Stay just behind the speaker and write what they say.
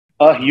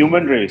a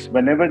human race,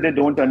 whenever they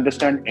don't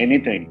understand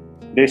anything,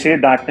 they say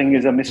that thing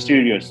is a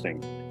mysterious thing.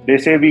 They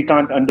say we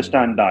can't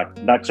understand that.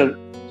 That's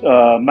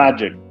a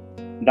magic.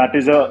 That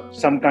is a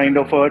some kind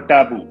of a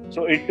taboo.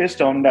 So it is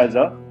termed as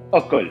a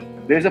occult.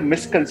 There's a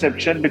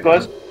misconception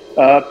because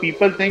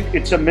people think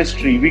it's a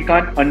mystery. We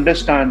can't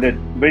understand it.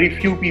 Very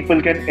few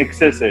people can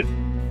access it.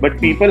 But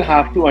people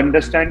have to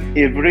understand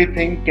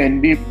everything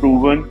can be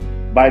proven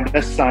by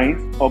the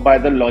science or by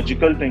the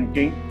logical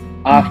thinking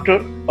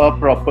after a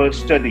proper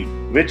study.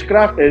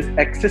 Witchcraft is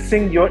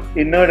accessing your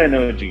inner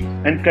energy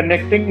and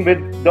connecting with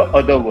the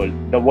other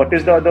world. What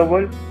is the other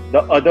world?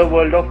 The other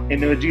world of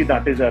energy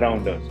that is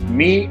around us.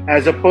 Me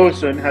as a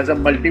person has a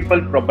multiple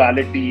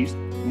probabilities,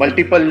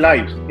 multiple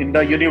lives in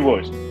the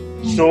universe.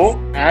 So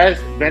as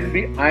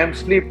I am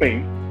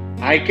sleeping,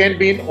 I can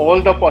be in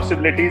all the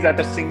possibilities at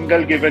a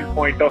single given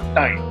point of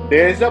time.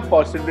 There is a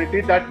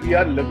possibility that we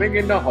are living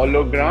in a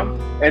hologram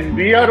and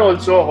we are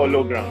also a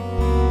hologram.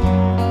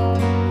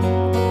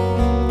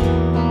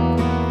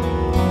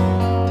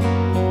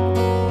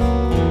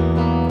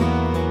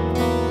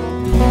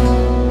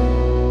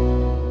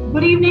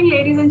 Good evening,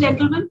 ladies and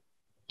gentlemen.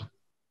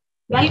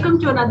 Welcome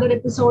to another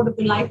episode of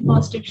the Life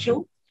Positive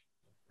Show.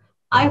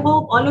 I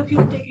hope all of you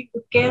are taking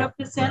good care of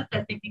yourself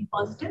and thinking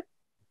positive.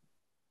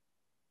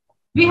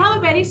 We have a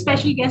very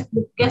special guest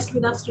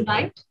with us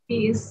tonight.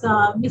 He is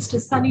Mr.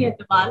 Sunny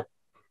Etimaal.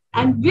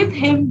 And with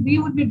him, we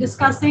would be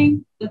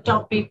discussing the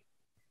topic,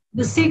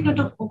 the secret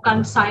of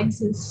occult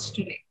sciences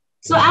today.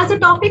 So as the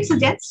topic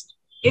suggests,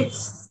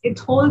 it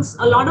holds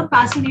a lot of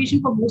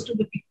fascination for most of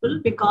the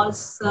people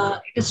because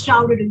it is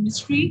shrouded in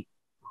mystery.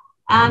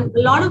 And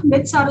a lot of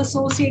myths are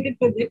associated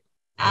with it.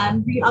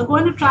 And we are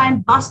going to try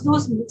and bust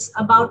those myths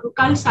about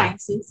occult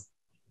sciences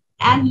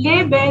and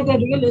lay bare the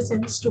real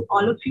essence to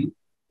all of you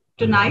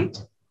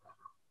tonight.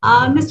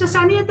 Mr.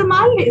 Sunny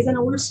Etimaal is an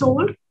old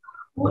soul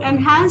who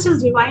enhanced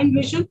his divine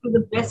vision through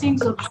the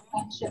blessings of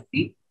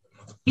Shakti.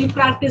 He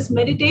practiced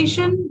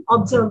meditation,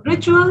 observed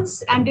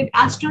rituals, and did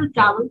astral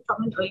travel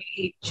from an early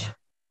age.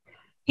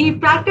 He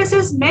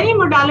practices many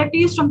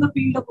modalities from the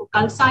field of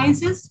occult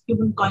sciences,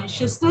 human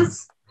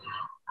consciousness,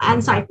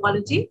 and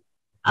psychology.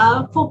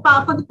 For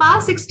the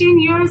past 16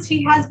 years,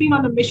 he has been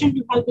on a mission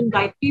to help and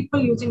guide people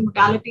using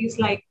modalities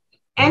like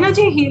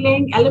energy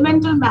healing,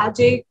 elemental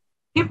magic,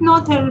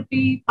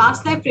 hypnotherapy,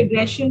 past life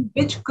regression,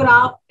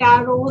 witchcraft,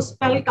 tarot,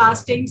 spell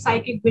casting,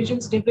 psychic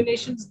visions,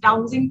 divinations,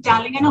 dowsing,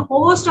 channeling, and a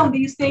host of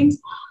these things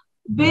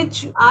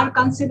which are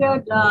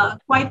considered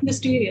quite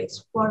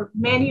mysterious for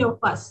many of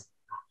us.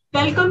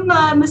 Welcome,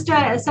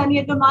 Mr.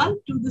 Sunny Etimaal,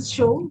 to this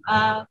show.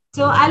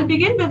 So I'll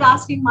begin with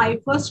asking my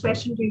first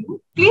question to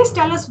you. Please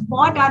tell us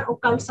what are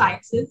occult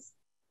sciences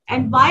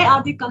and why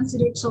are they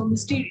considered so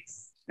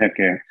mysterious?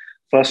 Okay.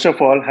 First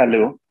of all,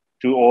 hello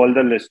to all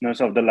the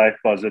listeners of the Life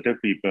Positive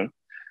people.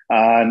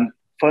 And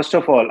first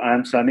of all,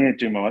 I'm Sunny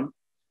Etimaal,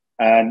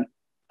 and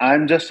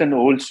I'm just an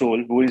old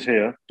soul who is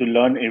here to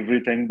learn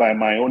everything by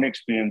my own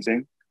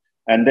experiencing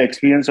and the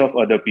experience of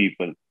other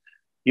people.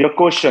 Your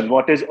question,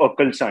 what is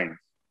occult science?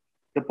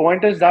 The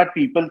point is that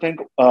people think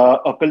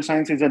occult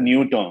science is a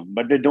new term,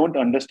 but they don't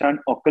understand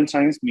occult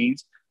science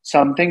means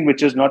something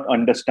which is not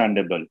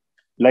understandable.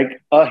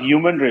 Like a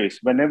human race,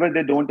 whenever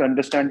they don't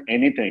understand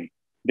anything,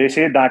 they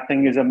say that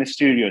thing is a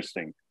mysterious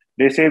thing.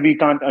 They say we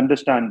can't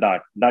understand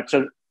that. That's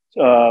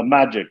a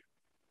magic.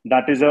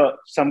 That is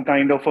some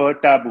kind of a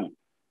taboo.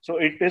 So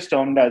it is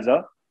termed as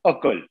a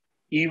occult.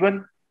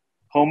 Even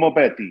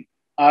homeopathy,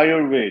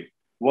 Ayurveda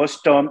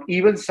was termed,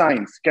 even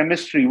science,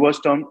 chemistry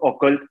was termed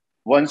occult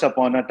once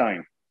upon a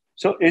time.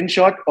 So in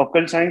short,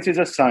 occult science is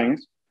a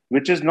science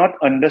which is not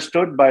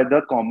understood by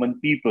the common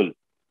people.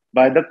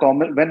 When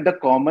the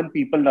common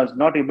people is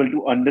not able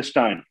to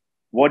understand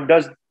what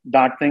does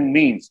that thing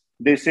means,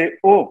 they say,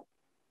 oh,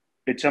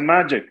 it's a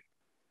magic.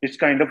 It's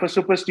kind of a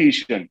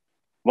superstition.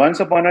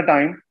 Once upon a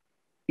time,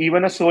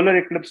 even a solar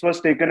eclipse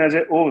was taken as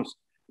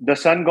the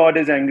sun god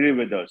is angry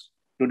with us.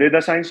 Today,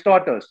 the science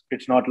taught us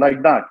it's not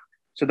like that.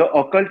 So the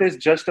occult is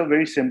just a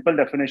very simple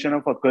definition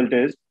of occult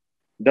is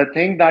the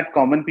thing that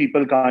common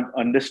people can't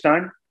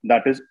understand,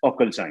 that is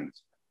occult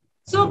science.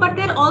 So, but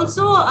they're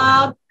also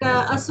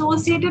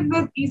associated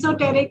with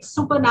esoteric,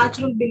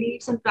 supernatural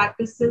beliefs and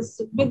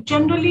practices which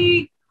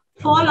generally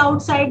fall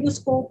outside the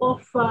scope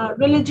of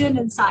religion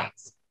and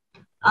science.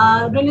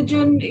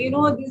 Religion,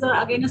 these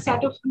are again a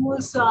set of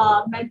rules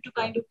meant to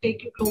kind of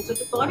take you closer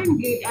to God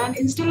and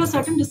instill a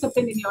certain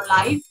discipline in your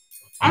life.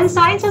 And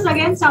science is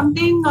again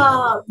something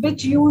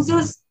which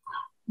uses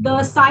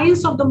the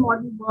science of the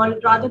modern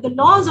world, rather the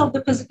laws of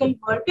the physical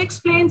world, to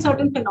explain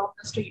certain phenomena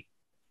to you.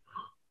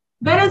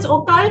 Whereas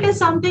occult is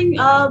something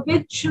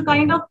which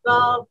kind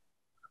of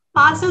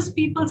passes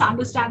people's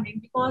understanding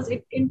because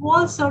it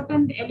involves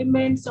certain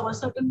elements or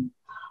certain,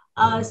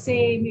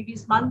 say, maybe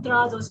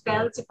mantras or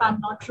spells, if I'm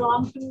not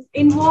wrong, to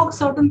invoke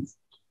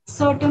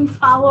certain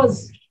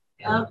powers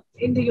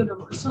in the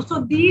universe.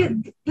 So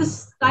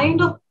this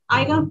kind of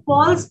item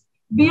falls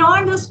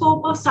beyond the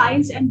scope of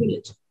science and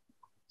religion.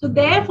 So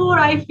therefore,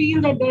 I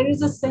feel that there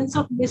is a sense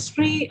of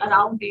mystery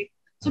around it.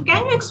 So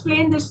can you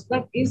explain this?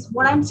 That is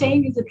what I'm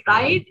saying. Is it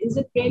right? Is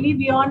it really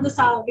beyond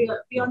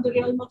beyond the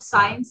realm of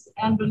science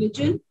and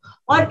religion,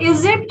 or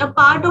is it a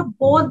part of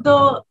both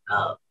the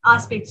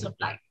aspects of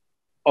life?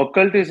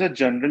 Occult is a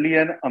generally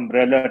an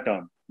umbrella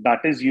term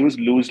that is used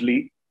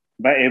loosely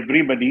by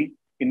everybody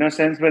in a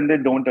sense when they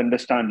don't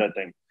understand a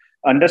thing.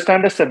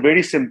 Understand a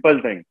very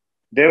simple thing.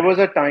 There was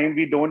a time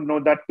we don't know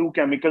that two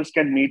chemicals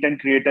can meet and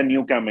create a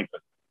new chemical.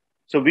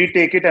 So we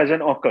take it as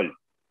an occult.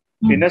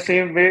 In the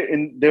same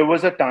way, there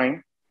was a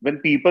time when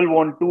people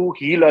want to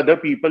heal other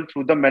people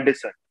through the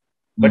medicine,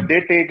 but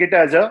they take it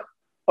as a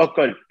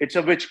occult. It's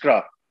a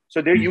witchcraft.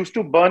 So they used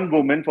to burn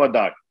women for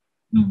that.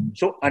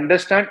 So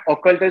understand,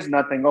 occult is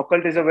nothing.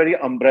 Occult is a very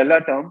umbrella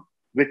term,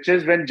 which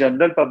is when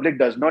general public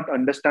does not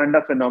understand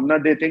the phenomena,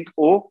 they think,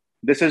 oh,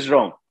 this is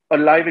wrong. A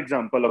live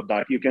example of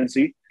that, you can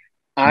see,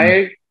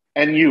 I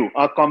and you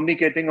are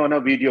communicating on a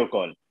video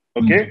call.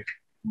 Okay.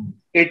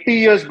 80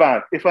 years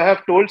back, if I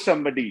have told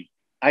somebody,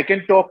 I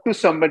can talk to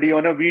somebody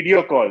on a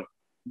video call,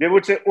 they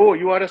would say, oh,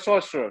 you are a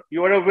sorcerer,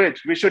 you are a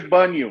witch, we should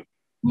burn you.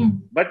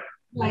 But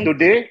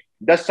today,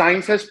 the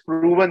science has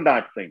proven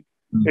that thing.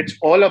 It's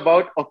all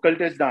about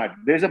occult is that.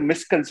 There's a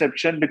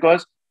misconception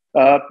because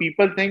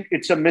people think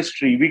it's a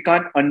mystery. We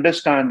can't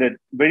understand it.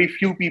 Very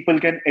few people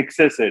can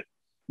access it.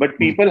 But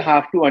people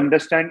have to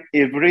understand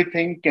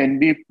everything can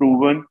be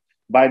proven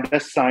by the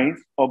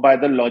science or by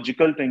the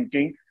logical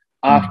thinking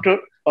after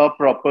a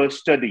proper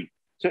study.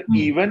 So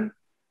even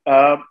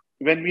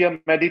when we are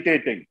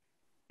meditating,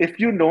 if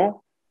you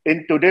know,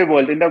 in today's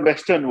world, in the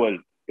Western world,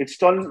 it's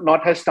still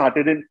not has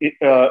started in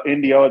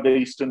India or the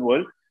Eastern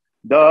world.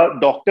 The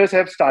doctors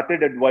have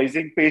started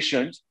advising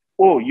patients,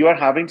 oh, you are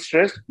having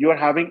stress, you are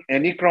having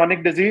any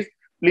chronic disease,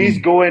 please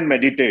go and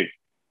meditate.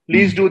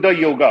 Please do the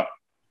yoga.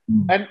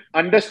 And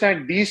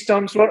understand these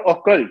terms were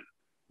occult.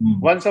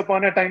 Once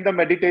upon a time, the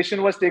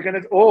meditation was taken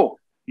as, oh,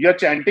 you're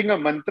chanting a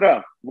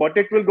mantra, what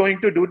it will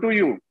going to do to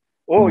you?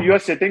 Oh, you are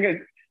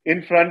sitting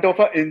in front of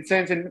an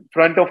incense, in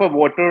front of a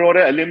water or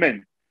an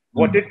element,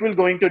 what it will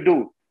going to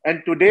do?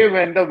 And today,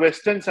 when the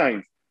Western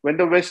science, when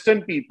the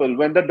Western people,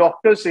 when the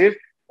doctor says,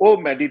 oh,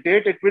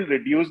 meditate, it will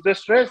reduce the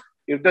stress.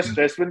 If the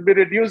stress will be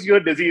reduced, your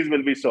disease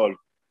will be solved.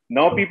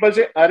 Now people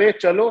say, Are,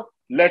 chalo,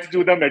 let's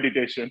do the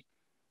meditation.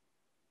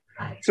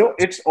 So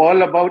it's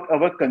all about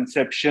our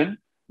conception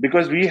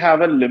because we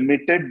have a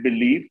limited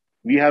belief,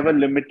 we have a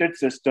limited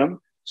system.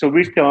 So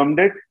we termed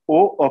it,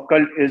 oh,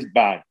 occult is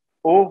bad.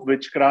 Oh,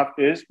 witchcraft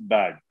is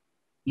bad.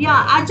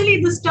 Yeah,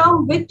 actually, this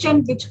term witch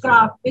and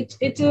witchcraft, it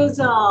is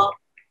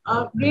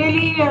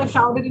really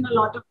shrouded in a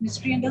lot of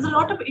mystery, and there's a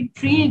lot of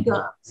intrigue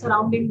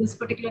surrounding this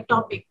particular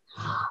topic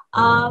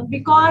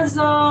because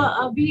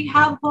we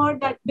have heard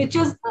that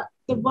witches,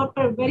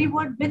 very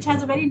word witch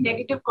has a very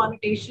negative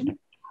connotation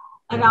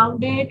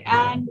around it,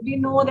 and we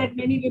know that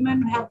many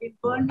women have been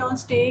burned on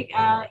stake.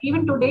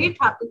 Even today, it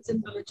happens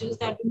in villages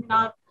that women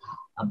are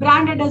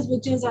branded as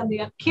witches and they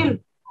are killed,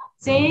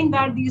 saying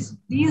that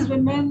these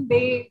women,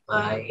 they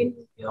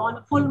on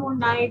a full moon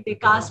night they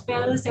cast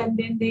spells and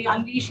then they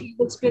unleash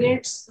evil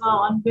spirits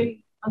on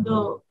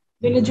the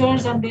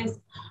villagers, and there's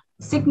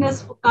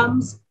sickness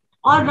comes,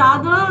 or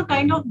rather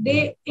kind of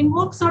they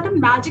invoke certain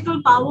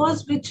magical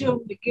powers which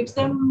gives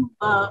them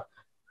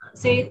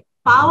say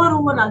power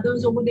over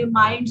others, over their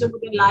minds, over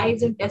their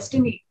lives and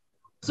destiny.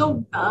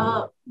 So,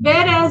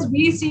 whereas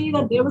we see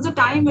that there was a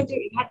time which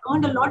it had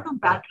earned a lot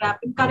of bad rap,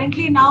 and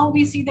currently now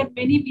we see that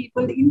many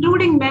people,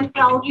 including men,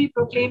 proudly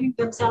proclaiming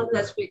themselves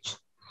as witch,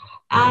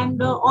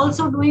 and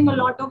also doing a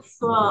lot of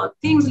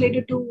things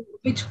related to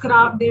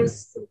witchcraft.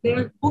 There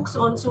are books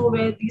also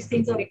where these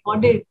things are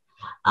recorded.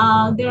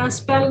 There are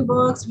spell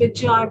works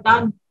which are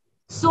done.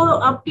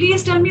 So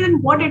please tell me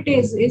then what it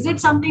is. Is it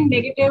something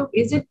negative?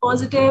 Is it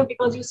positive?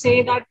 Because you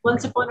say that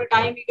once upon a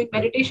time even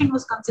meditation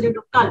was considered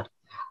occult.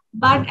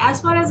 But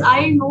as far as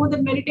I know,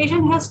 the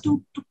meditation has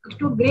to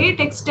great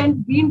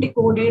extent been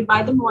decoded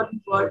by the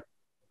modern world,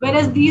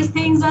 whereas these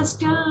things are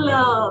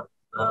still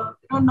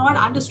not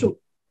understood.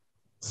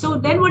 So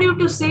then what do you have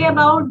to say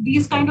about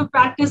these kind of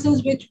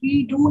practices which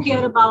we do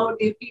hear about?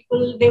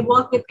 They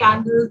work with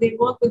candles, they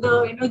work with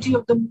the energy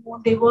of the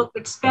moon, they work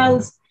with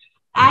spells.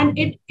 And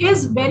it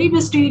is very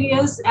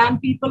mysterious and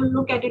people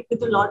look at it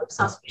with a lot of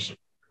suspicion.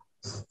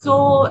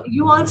 So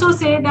you also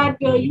say that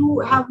you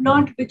have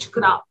learned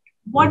witchcraft.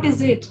 What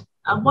is it?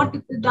 What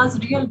does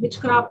real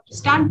witchcraft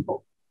stand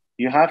for?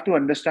 You have to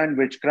understand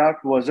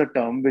witchcraft was a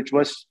term which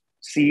was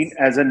seen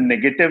as a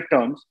negative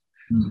term,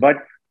 but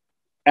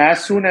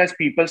as soon as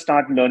people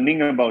start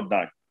learning about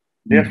that,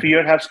 their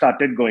fear have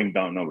started going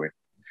down away.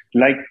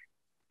 Like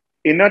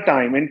in a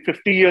time, in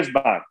 50 years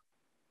back,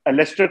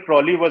 Aleister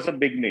Crowley was a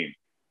big name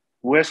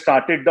who has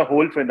started the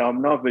whole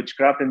phenomena of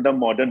witchcraft in the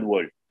modern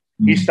world.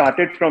 He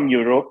started from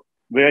Europe,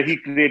 where he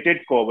created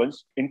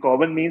covens. In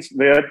coven means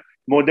where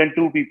more than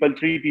two people,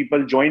 three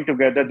people join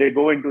together, they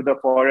go into the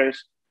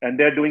forest and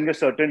they're doing a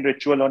certain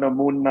ritual on a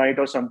moon night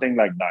or something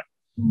like that.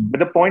 But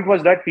the point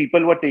was that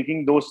people were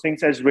taking those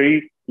things as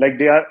very, like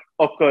they are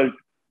occult,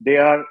 they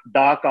are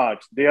dark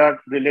arts, they are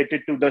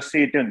related to the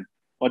Satan,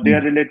 or they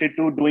are related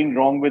to doing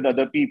wrong with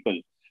other people.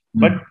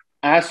 But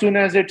as soon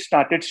as it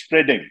started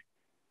spreading,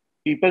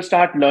 people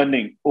start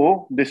learning,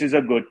 oh, this is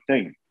a good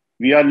thing.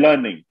 We are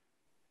learning.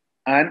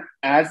 And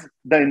as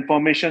the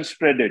information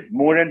spreaded,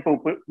 more and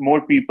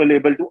more people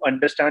able to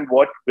understand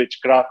what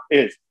witchcraft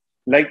is.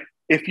 Like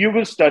if you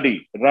will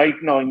study right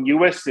now in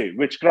USA,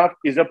 witchcraft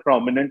is a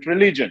prominent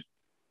religion.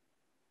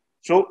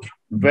 So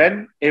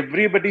when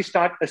everybody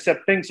start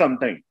accepting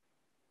something,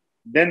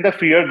 then the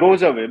fear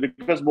goes away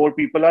because more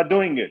people are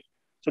doing it.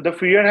 So the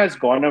fear has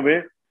gone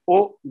away.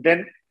 Oh,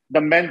 then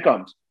the man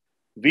comes.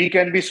 We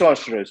can be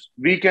sorcerers.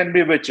 We can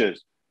be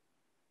witches.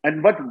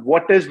 And but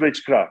what is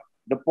witchcraft?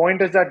 The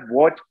point is that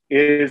what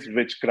is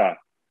witchcraft?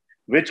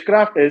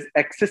 Witchcraft is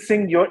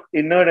accessing your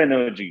inner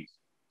energies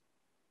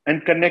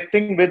and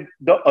connecting with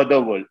the other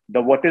world.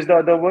 The what is the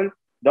other world?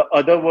 The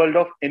other world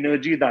of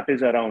energy that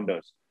is around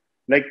us.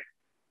 Like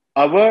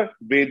our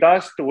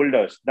Vedas told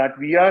us that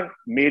we are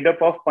made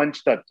up of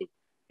Panch Tattva,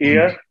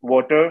 air,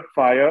 water,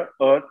 fire,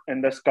 earth,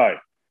 and the sky.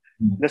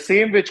 The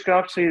same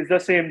witchcraft says the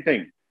same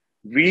thing.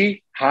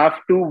 We have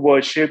to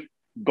worship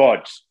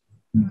gods,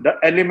 the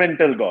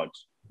elemental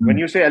gods. When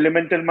you say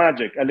elemental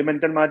magic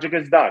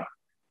is that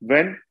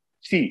when,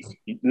 see,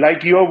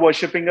 like you are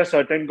worshipping a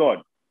certain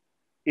god,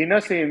 in the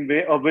same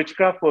way, a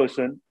witchcraft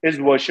person is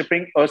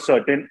worshipping a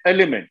certain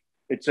element.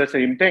 It's the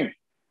same thing.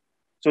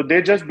 So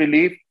they just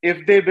believe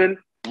if they will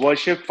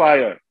worship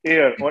fire,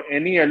 air, or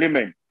any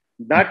element,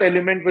 that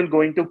element will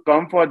going to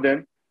come for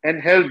them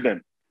and help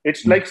them.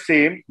 It's like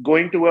same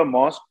going to a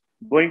mosque,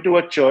 going to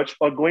a church,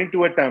 or going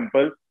to a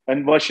temple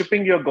and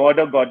worshipping your god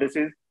or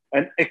goddesses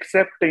and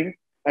accepting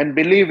and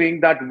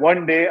believing that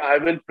one day I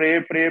will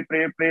pray,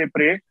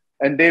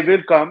 and they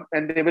will come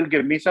and they will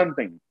give me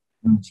something.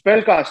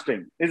 Spell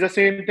casting is the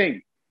same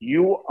thing.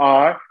 You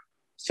are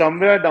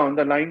somewhere down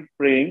the line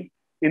praying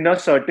in a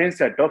certain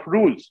set of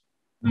rules.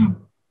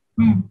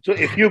 So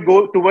if you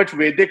go towards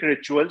Vedic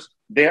rituals,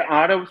 there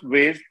are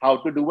ways how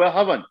to do a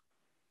havan.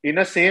 In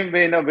the same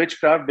way, in a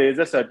witchcraft, there is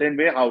a certain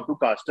way how to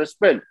cast a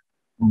spell.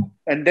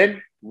 And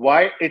then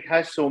why it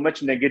has so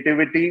much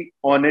negativity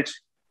on its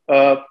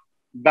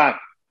back?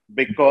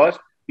 Because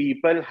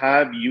people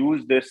have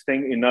used this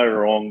thing in a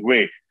wrong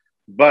way.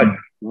 But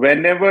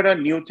whenever a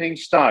new thing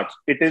starts,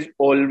 it is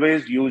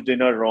always used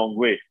in a wrong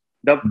way.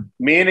 The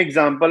main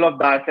example of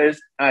that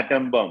is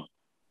atom bomb,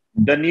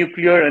 the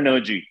nuclear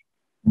energy.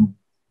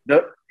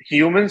 The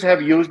humans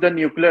have used the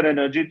nuclear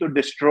energy to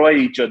destroy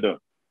each other.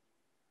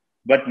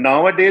 But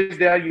nowadays,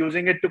 they are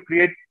using it to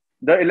create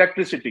the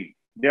electricity.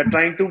 They are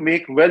trying to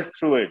make wealth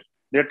through it.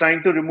 They're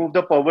trying to remove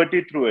the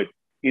poverty through it.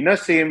 In the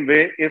same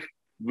way, if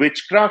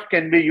witchcraft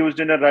can be used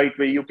in a right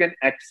way, you can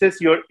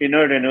access your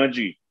inner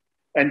energy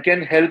and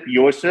can help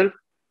yourself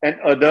and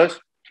others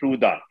through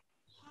that.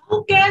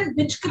 How can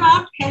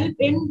witchcraft help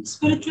in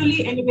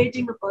spiritually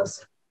elevating a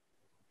person?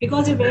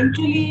 Because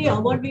eventually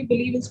what we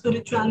believe in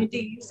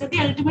spirituality is that the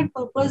ultimate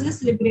purpose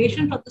is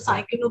liberation from the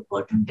cycle of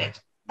birth and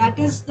death. That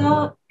is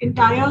the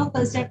entire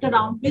concept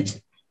around which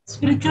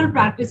spiritual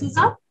practices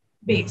are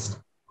based.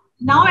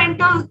 Now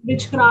enter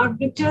witchcraft,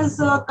 which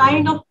is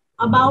kind of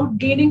about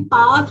gaining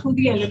power through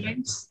the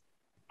elements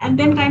and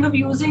then kind of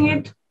using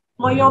it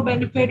for your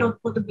benefit or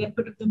for the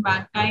benefit of the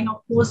mankind.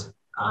 Of course,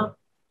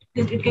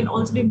 it can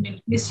also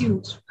be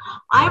misused.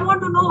 I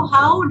want to know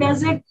how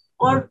does it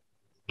or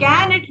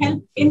can it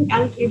help in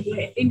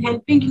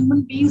helping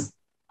human beings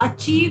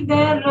achieve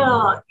their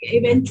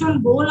eventual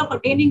goal of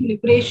attaining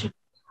liberation?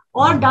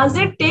 Or does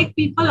it take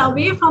people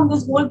away from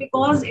this goal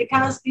because it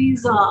has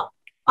these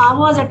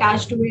powers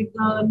attached to it?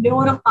 The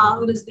lure of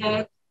power is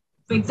there.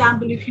 For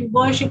example, if you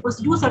worship or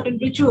do certain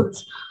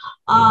rituals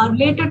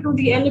related to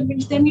the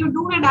elements, then you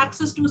do get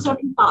access to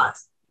certain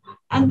powers.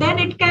 And then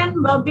it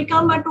can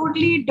become a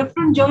totally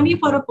different journey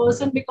for a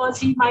person because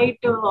he might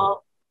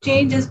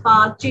change his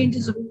path, change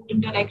his route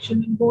and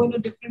direction, and go in a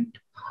different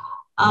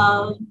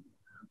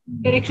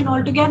direction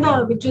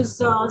altogether, which is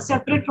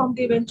separate from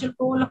the eventual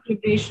goal of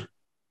liberation.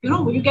 You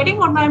know, you're getting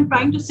what I'm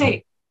trying to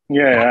say.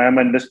 Yeah, I'm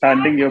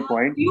understanding your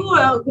point. Do you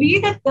agree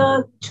that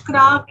the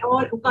witchcraft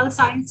or occult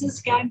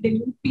sciences can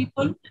delude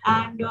people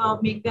and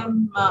make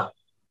them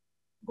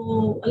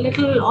go a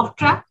little off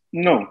track?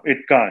 No, it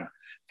can't.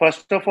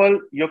 First of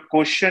all, your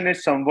question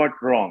is somewhat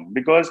wrong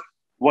because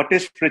what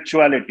is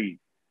spirituality?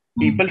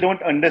 People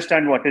don't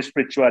understand what is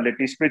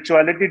spirituality.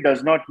 Spirituality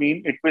does not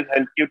mean it will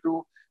help you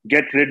to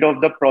get rid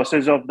of the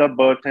process of the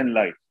birth and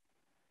life.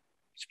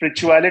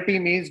 Spirituality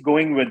means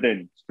going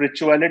within.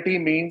 Spirituality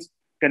means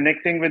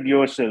connecting with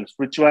yourself.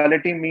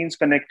 Spirituality means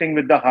connecting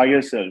with the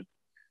higher self.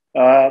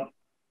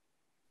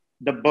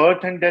 The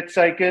birth and death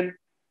cycle,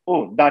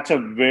 oh, that's a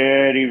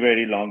very,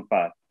 very long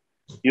path.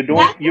 You don't.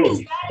 That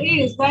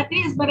is.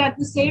 But at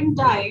the same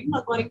time,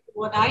 according to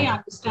what I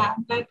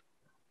understand, that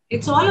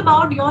it's all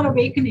about your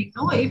awakening.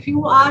 No, if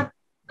you are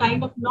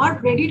kind of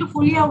not ready to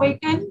fully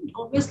awaken,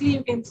 obviously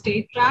you can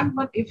stay trapped.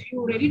 But if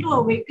you're ready to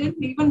awaken,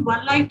 even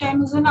one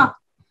lifetime is enough,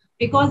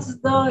 because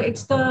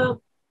it's the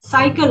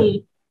cycle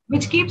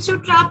which keeps you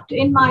trapped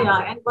in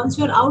Maya. And once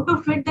you're out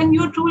of it, then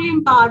you're truly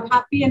empowered,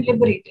 happy, and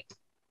liberated.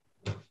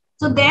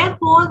 So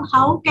therefore,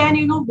 how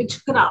can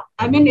witchcraft?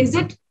 I mean, is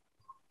it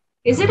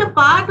Is it a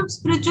part of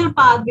spiritual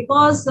path?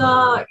 Because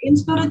in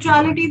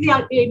spirituality,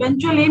 the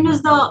eventual aim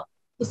is the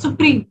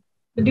supreme,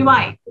 the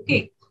divine.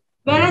 Okay.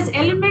 Whereas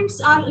elements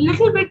are a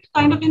little bit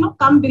kind of,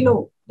 come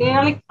below. They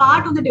are like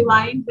part of the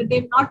divine, but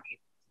they're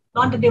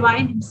not the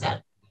divine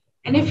himself.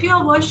 And if you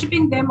are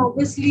worshipping them,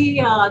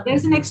 obviously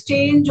there's an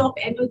exchange of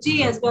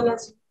energy as well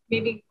as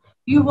maybe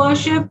you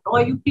worship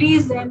or you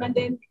please them, and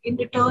then in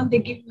return they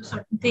give you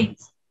certain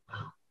things.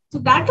 So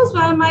that is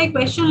where my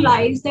question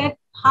lies: that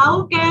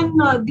how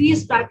can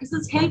these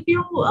practices help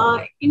you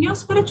in your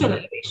spiritual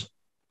elevation?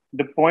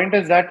 The point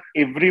is that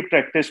every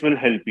practice will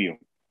help you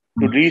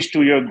to reach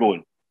to your goal.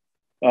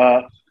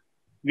 Uh,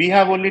 we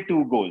have only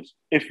two goals.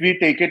 If we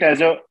take it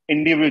as a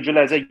individual,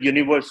 as a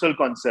universal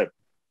concept,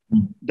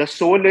 the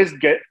soul is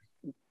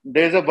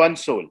there's a one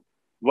soul,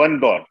 one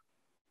God.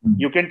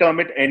 You can term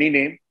it any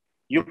name.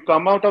 You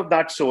come out of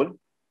that soul,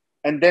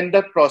 and then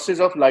the process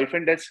of life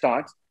and death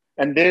starts.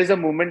 And there is a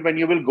moment when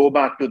you will go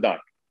back to that.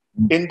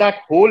 In that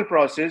whole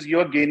process,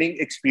 you're gaining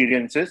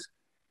experiences,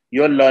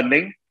 you're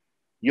learning,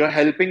 you're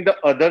helping the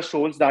other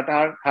souls that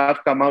have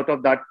come out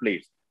of that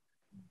place.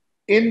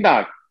 In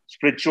that,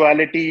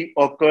 spirituality,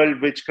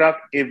 occult, witchcraft,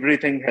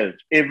 everything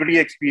helps. Every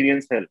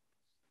experience helps.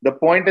 The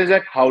point is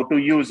that how to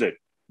use it.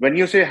 When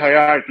you say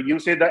hierarchy, you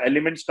say the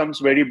elements comes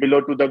very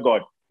below to the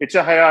God. It's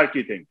a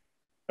hierarchy thing.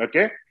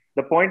 Okay?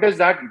 The point is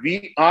that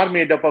we are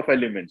made up of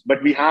elements,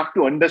 but we have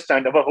to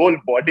understand our whole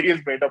body is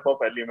made up of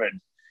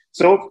elements.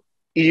 So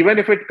even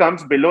if it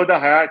comes below the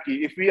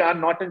hierarchy, if we are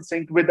not in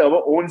sync with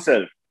our own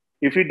self,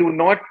 if we do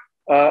not,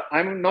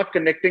 I'm not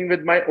connecting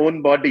with my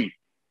own body,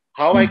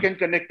 how I can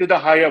connect to the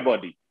higher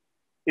body?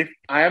 If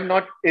I am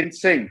not in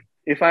sync,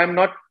 if I am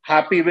not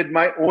happy with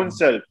my own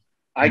self,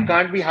 I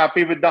can't be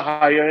happy with the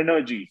higher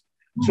energies.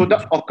 So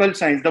the occult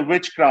science, the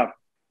witchcraft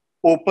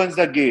opens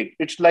the gate.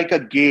 It's like a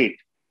gate.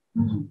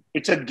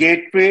 It's a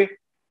gateway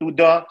to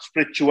the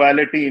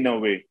spirituality in a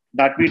way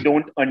that we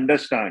don't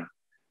understand.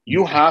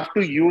 You have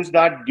to use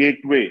that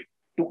gateway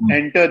to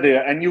enter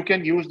there, and you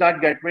can use that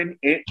gateway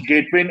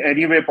in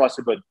any way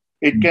possible.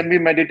 It can be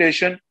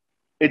meditation,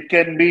 it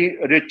can be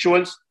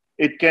rituals,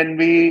 it can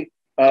be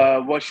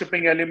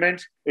worshipping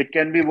elements, it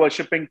can be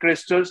worshipping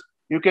crystals.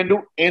 You can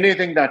do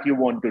anything that you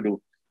want to do.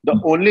 The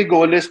only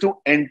goal is to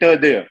enter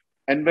there.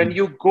 And when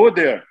you go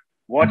there,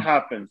 what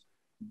happens?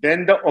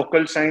 Then the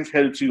occult science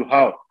helps you.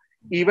 How?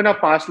 Even a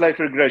past life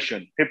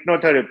regression,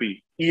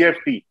 hypnotherapy,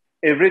 EFT,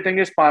 everything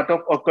is part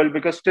of occult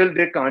because still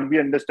they can't be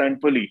understood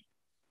fully.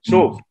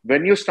 So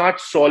when you start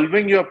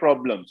solving your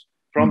problems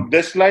from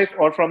this life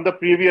or from the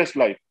previous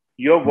life,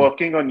 you're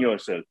working on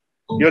yourself.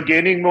 You're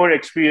gaining more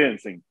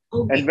experiencing.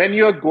 And when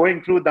you're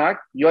going through that,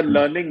 you're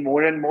learning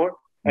more and more,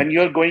 and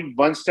you're going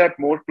one step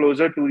more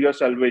closer to your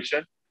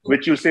salvation,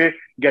 which you say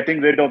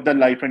getting rid of the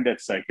life and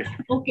death cycle.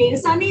 Okay,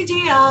 Sunny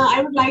ji,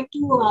 I would like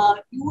to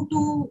you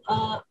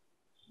to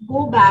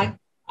go back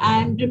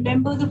and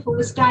remember the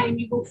first time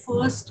you were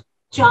first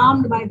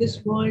charmed by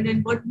this world,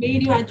 and what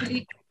made you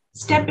actually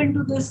step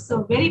into this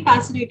very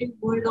fascinating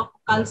world of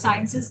occult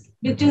sciences,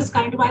 which is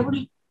kind of, I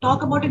would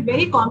talk about it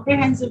very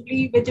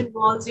comprehensively, which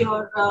involves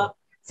your,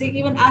 say,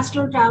 even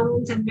astral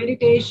travels and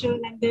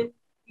meditation, and then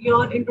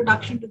your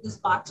introduction to this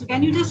part. So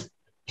can you just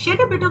shed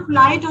a bit of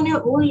light on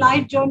your own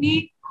life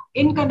journey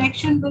in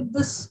connection with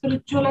this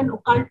spiritual and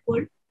occult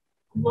world?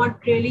 What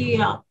really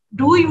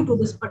drew you to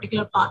this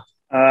particular path?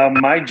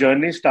 My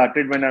journey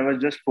started when I was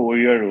just 4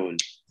 years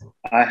old.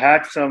 I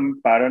had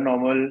some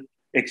paranormal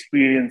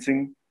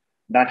experiencing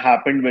that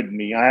happened with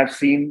me. I have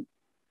seen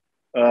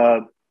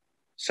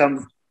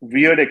some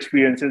weird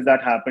experiences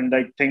that happened,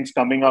 like things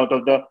coming out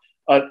of the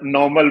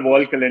normal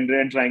wall calendar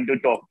and trying to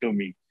talk to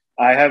me.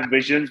 I have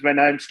visions when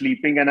I'm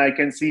sleeping and I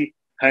can see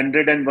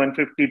 100 and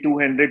 150,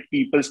 200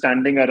 people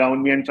standing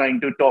around me and trying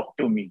to talk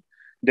to me.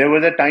 There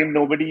was a time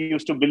nobody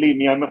used to believe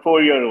me. I'm a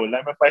 4-year-old,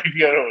 I'm a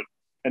 5-year-old,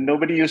 and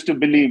nobody used to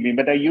believe me.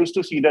 But I used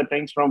to see the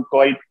things from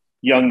quite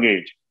young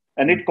age.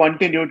 And it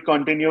continued.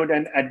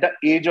 And at the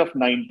age of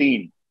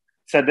 19,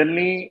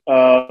 suddenly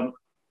I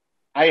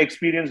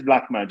experienced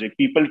black magic.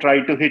 People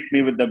tried to hit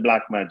me with the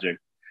black magic.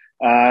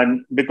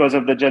 And because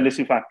of the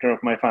jealousy factor of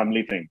my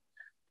family thing.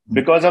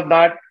 Because of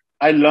that,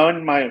 I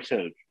learned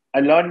myself. I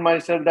learned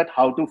myself that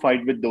how to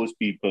fight with those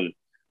people.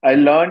 I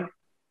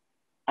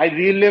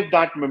relived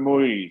that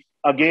memories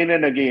again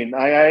and again.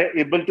 I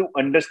able to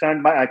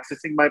understand by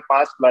accessing my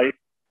past life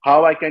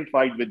how I can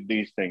fight with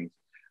these things.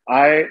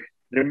 I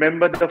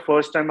remember the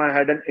first time I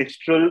had an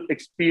astral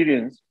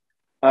experience.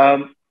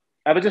 I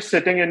was just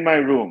sitting in my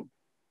room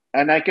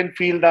and I can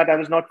feel that I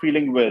was not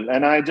feeling well.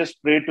 And I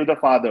just prayed to the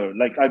Father,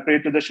 like I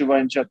prayed to the Shiva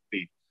and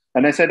Shakti.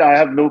 And I said, I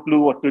have no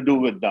clue what to do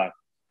with that.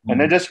 And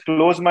I just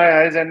closed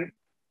my eyes, and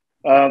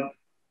uh,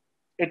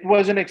 it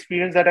was an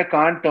experience that I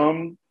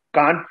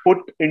can't put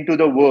into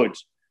the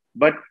words.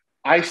 But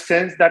I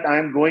sense that I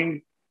am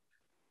going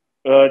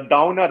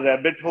down a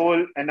rabbit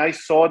hole, and I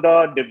saw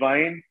the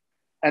divine,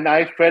 and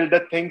I felt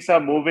that things are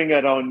moving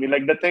around me,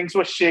 like the things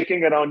were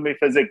shaking around me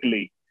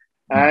physically.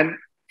 And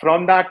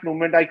from that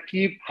moment, I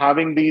keep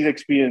having these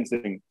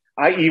experiencing.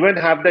 I even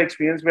have the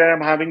experience where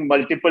I'm having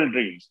multiple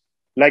dreams.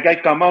 Like I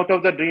come out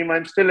of the dream,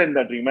 I'm still in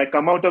the dream. I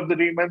come out of the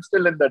dream, I'm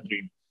still in the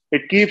dream.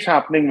 It keeps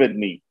happening with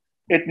me.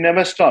 It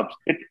never stops.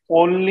 It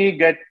only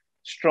gets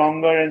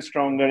stronger and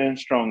stronger and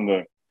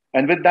stronger.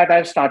 And with that,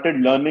 I started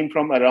learning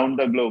from around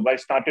the globe. I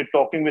started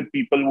talking with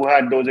people who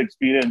had those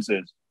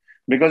experiences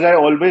because I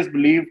always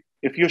believe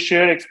if you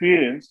share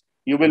experience,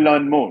 you will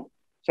learn more.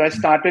 So I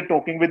started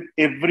talking with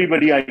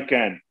everybody I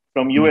can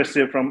from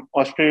USA, from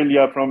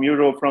Australia, from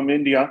Europe, from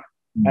India,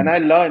 and I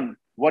learned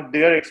what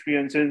their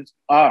experiences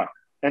are.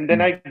 And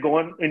then I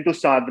gone into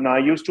sadhana. I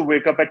used to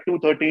wake up at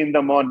 2:30 in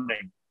the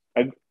morning.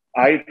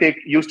 I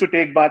used to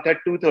take bath at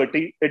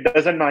 2:30. It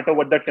doesn't matter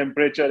what the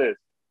temperature is.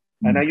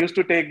 And I used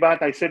to take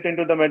bath. I sit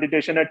into the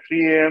meditation at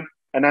 3 a.m.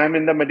 and I'm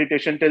in the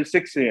meditation till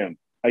 6 a.m.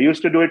 I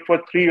used to do it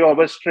for 3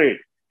 hours straight.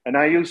 And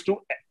I used to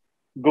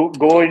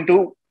go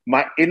into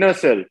my inner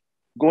self,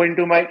 go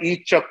into my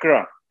each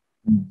chakra,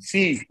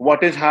 see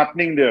what is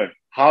happening there,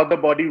 how the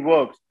body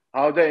works,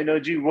 how the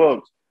energy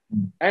works.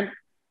 And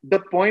the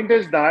point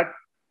is that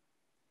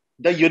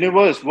the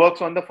universe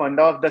works on the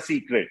funda of the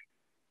secret.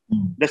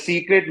 The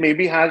secret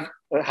maybe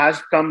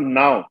has come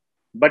now,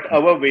 but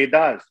our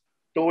Vedas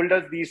told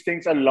us these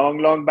things a long,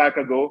 long back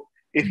ago.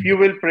 If you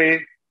will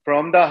pray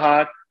from the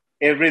heart,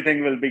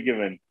 everything will be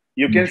given.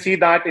 You can see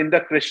that in the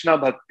Krishna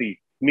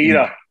Bhakti,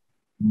 Meera.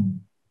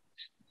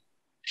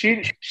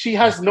 She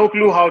has no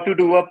clue how to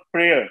do a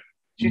prayer.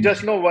 She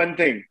just know one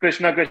thing: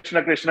 Krishna,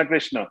 Krishna, Krishna,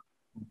 Krishna.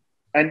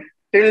 And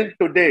till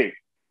today,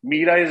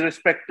 Meera is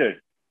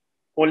respected.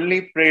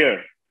 Only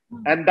prayer.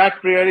 And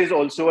that prayer is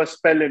also a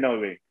spell in a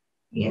way.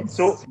 Yes.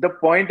 So the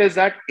point is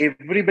that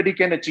everybody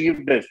can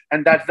achieve this.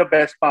 And that's the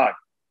best part.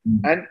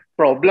 And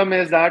problem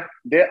is that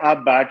there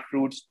are bad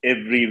fruits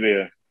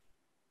everywhere.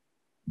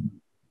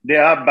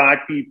 There are bad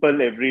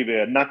people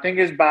everywhere. Nothing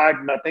is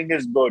bad. Nothing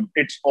is good.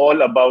 It's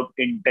all about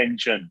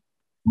intention.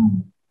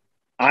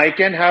 I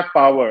can have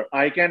power.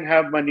 I can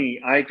have money.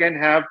 I can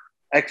have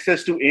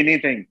access to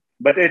anything.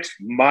 But it's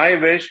my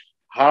wish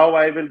how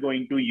I will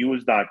going to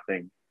use that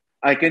thing.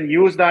 I can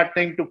use that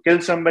thing to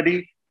kill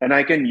somebody, and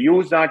I can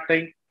use that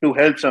thing to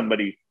help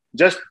somebody.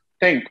 Just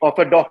think of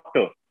a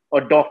doctor.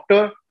 A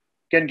doctor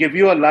can give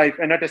you a life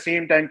and at the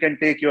same time can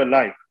take your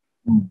life.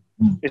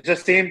 It's the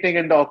same thing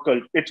in the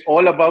occult. It's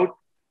all about,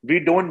 we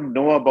don't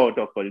know about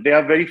occult. There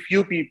are very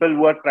few people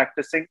who are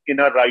practicing in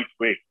a right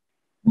way.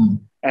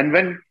 And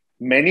when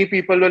many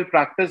people will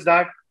practice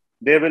that,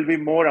 there will be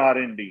more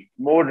R&D,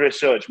 more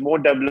research, more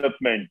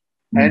development.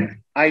 And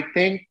I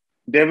think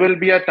there will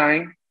be a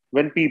time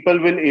when people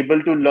will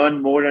able to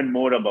learn more and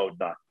more about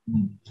that.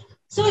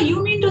 So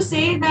you mean to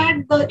say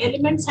that the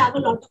elements have a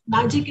lot of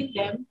magic in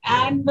them,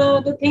 and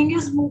the thing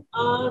is,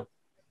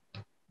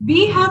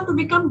 we have to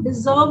become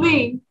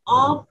deserving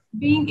of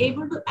being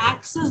able to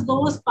access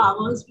those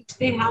powers which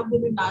they have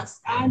within us.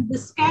 And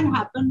this can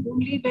happen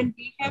only when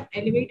we have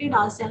elevated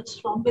ourselves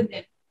from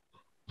within,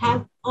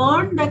 have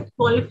earned that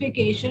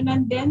qualification,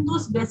 and then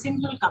those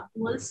blessings will come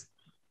to us.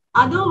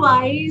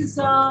 Otherwise,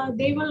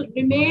 they will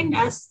remain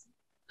as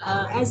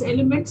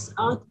elements: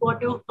 earth,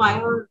 water,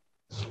 fire,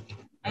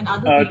 and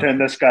other Earth things.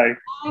 and the sky.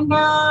 And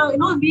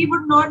we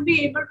would not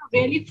be able to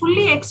really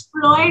fully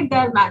exploit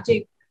their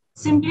magic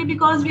simply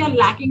because we are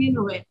lacking in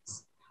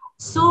awareness.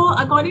 So,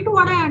 according to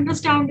what I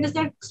understand, is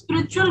that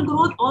spiritual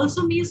growth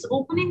also means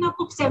opening up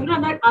of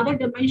several other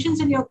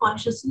dimensions in your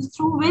consciousness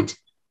through which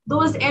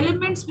those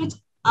elements which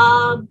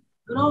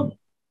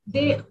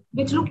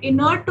which look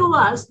inert to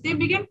us, they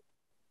begin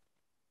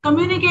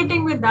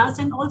communicating with us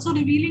and also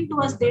revealing to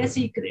us their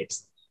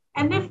secrets.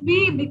 And if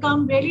we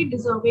become very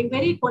deserving,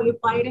 very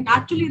qualified, and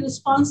actually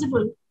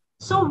responsible,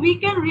 so we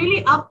can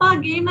really up our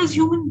game as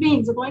human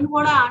beings. The point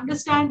what I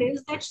understand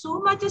is that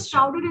so much is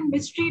shrouded in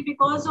mystery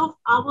because of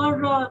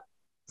our,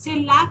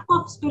 lack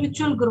of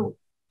spiritual growth.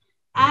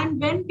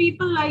 And when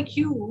people like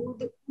you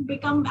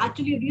become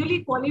actually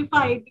really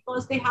qualified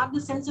because they have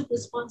the sense of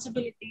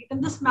responsibility,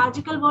 then this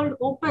magical world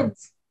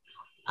opens.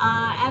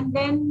 And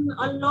then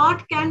a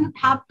lot can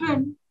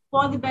happen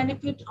for the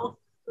benefit of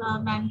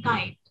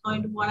mankind,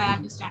 according to what I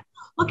understand.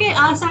 Okay,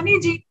 Sunny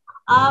ji,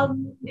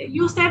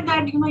 you said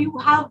that you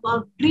have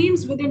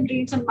dreams within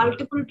dreams and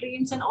multiple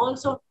dreams, and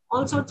also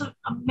all sorts of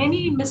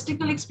many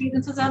mystical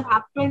experiences have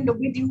happened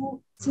with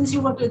you since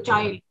you were a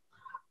child.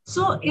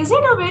 So, is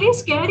it a very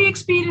scary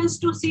experience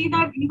to see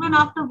that even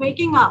after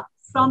waking up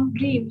from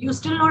dream, you're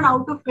still not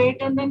out of it,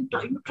 and then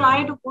you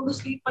try to go to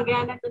sleep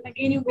again, and then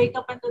again you wake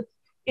up, and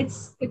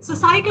it's a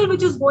cycle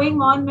which is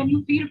going on when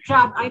you feel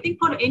trapped. I think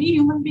for any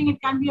human being, it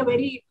can be a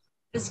very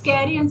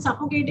scary and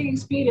suffocating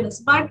experience.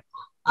 But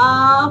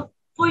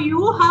for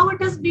you, how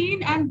it has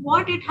been and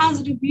what it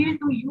has revealed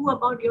to you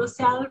about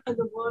yourself and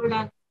the world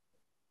and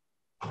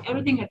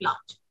everything at large.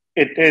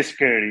 It is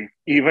scary.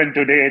 Even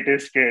today, it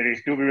is scary,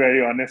 to be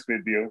very honest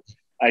with you.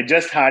 I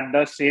just had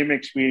the same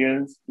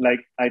experience, like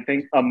I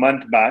think a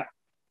month back.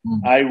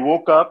 I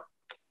woke up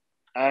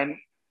and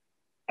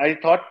I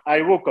thought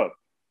I woke up.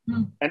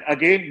 And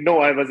again, no,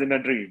 I was in a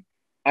dream.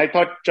 I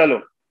thought,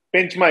 chalo,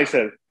 pinch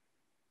myself.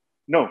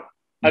 No,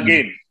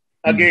 again.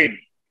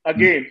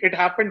 It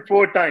happened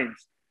 4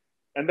 times.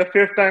 And the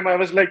fifth time I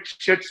was like,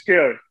 shit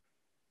scared.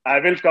 I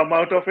will come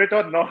out of it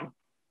or not.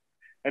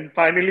 And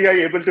finally I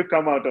able to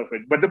come out of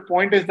it. But the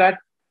point is that,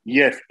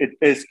 yes, it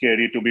is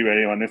scary, to be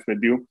very honest with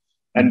you.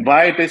 And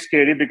why it is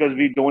scary? Because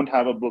we don't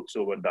have a books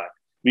over that.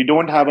 We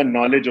don't have a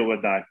knowledge over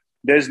that.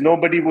 There's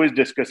nobody who is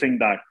discussing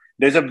that.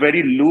 There's a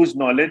very loose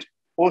knowledge.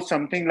 Oh,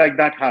 something like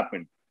that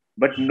happened.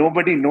 But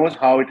nobody knows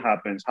how it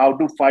happens, how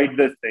to fight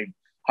this thing,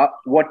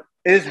 what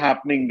is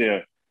happening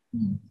there,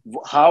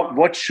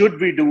 what should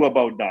we do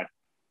about that,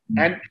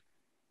 and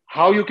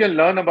how you can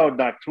learn about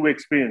that through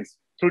experience,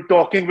 through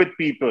talking with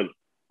people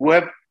who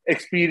have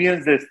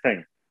experienced this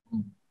thing.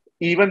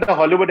 Even the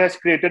Hollywood has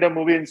created a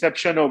movie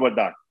Inception over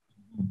that.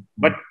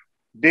 But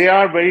they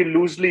are very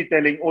loosely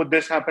telling, oh,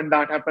 this happened,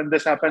 that happened,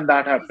 this happened,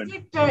 that happened.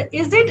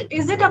 Is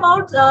it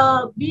about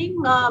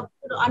being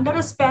under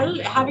a spell,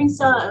 having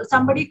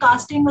somebody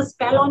casting a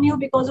spell on you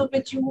because of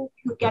which you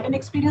get an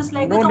experience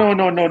like this? This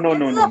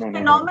is a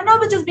phenomena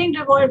which is being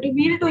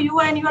revealed to you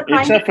and you are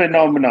trying. It's a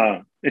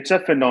phenomena. It's a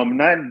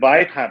phenomena. And why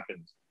it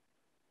happens?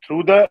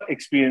 Through the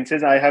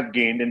experiences I have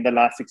gained in the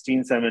last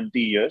 16, 70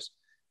 years,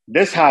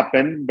 this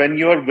happened when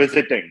you are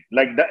visiting,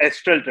 like the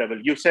astral travel.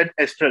 You said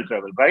astral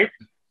travel, right?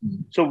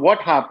 So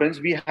what happens?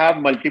 We have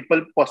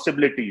multiple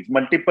possibilities,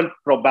 multiple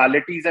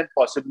probabilities and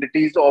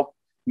possibilities of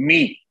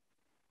me.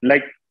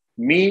 Like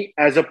me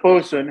as a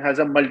person has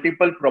a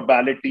multiple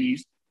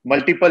probabilities,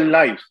 multiple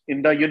lives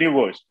in the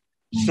universe.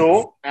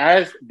 So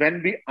as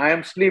when I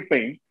am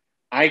sleeping,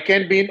 I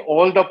can be in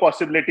all the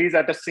possibilities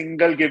at a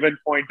single given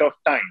point of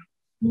time.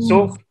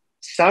 So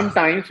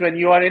sometimes when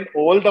you are in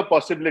all the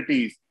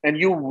possibilities and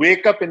you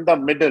wake up in the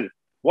middle,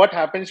 what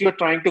happens? You're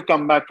trying to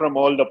come back from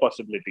all the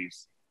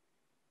possibilities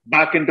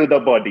back into the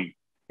body.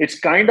 It's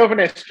kind of an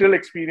astral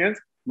experience,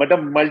 but a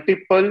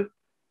multiple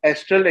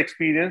astral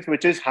experience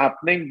which is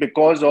happening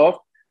because of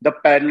the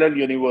parallel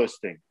universe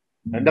thing.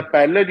 And the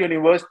parallel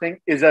universe thing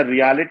is a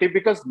reality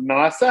because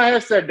NASA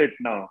has said it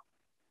now.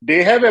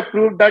 They have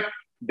approved that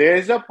there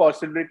is a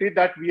possibility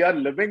that we are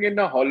living in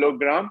a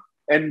hologram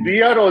and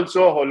we are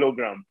also a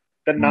hologram.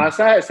 The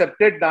NASA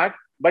accepted that,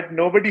 but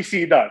nobody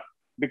see that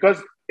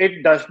because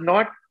it does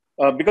not,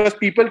 because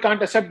people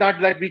can't accept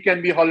that we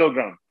can be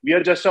hologram. We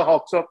are just a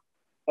hoax of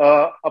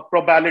a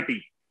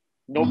probability.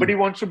 Nobody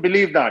wants to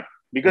believe that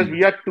because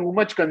we are too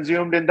much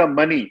consumed in the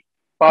money,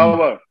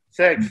 power,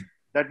 sex,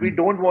 that we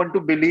don't want to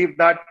believe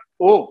that,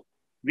 oh,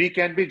 we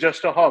can be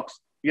just a hoax.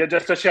 We are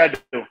just a shadow.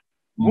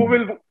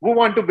 Who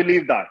want to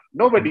believe that?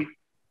 Nobody.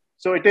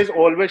 So it is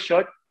always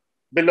shut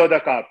below the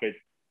carpet.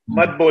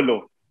 Mat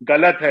bolo.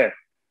 Galat hai.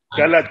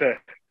 Galat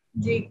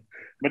hai.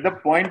 But the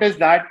point is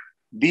that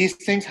these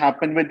things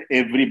happen with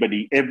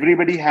everybody.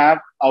 Everybody have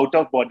out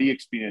of body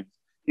experience.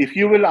 If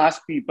you will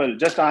ask people,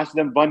 just ask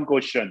them one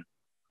question.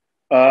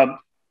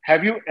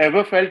 Have you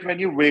ever felt when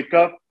you wake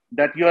up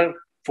that you are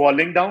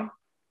falling down?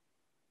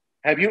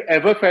 Have you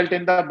ever felt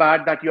in the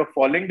bed that you're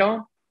falling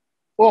down?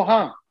 Oh,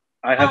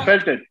 I have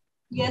felt it.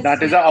 Yes,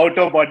 that is an out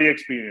of body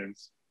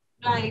experience.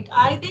 Right.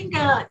 I think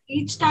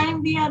each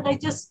time we are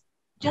like just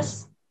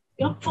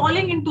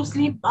falling into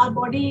sleep, our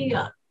body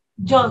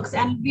jerks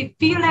and we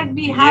feel that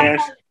we have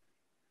fallen.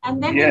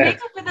 And then we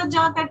wake up with a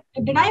jerk that,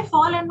 did I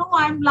fall? And no,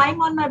 I'm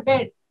lying on my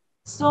bed.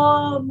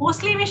 So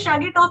mostly we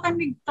shrug it off and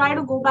we try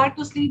to go back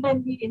to sleep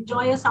and we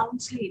enjoy a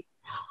sound sleep.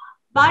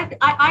 But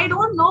I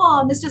don't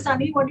know, Mr.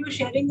 Sunny, what you're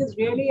sharing is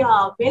really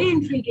very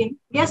intriguing.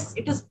 Yes,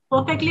 it is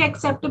perfectly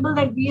acceptable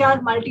that we are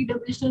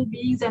multidimensional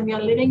beings and we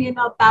are living in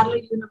a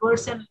parallel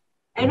universe and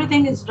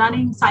everything is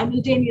running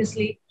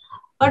simultaneously.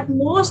 But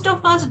most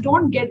of us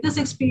don't get this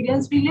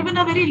experience. We live in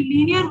a very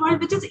linear world,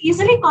 which is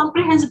easily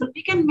comprehensible.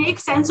 We can make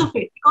sense of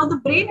it because the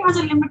brain has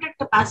a limited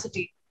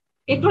capacity.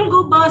 It will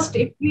go burst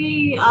if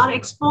we are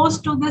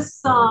exposed to this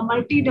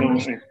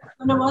multi-dimensional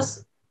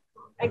universe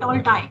at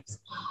all times.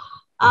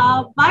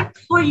 But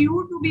for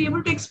you to be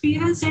able to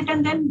experience it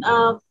and then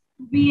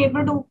be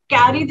able to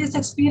carry this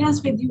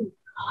experience with you,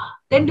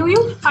 then do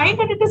you find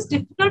that it is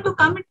difficult to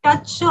come in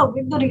touch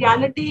with the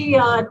reality,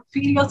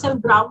 feel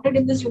yourself grounded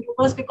in this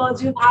universe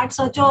because you've had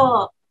such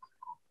a,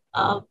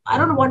 I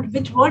don't know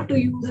which word to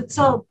use, it's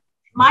a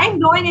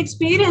mind-blowing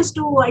experience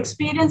to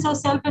experience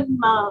yourself in,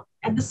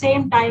 at the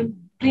same time,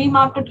 dream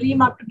after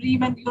dream after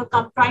dream, and you're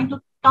trying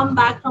to come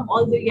back from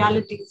all the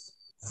realities.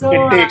 So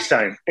it takes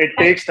time. It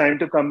takes time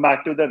to come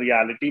back to the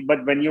reality.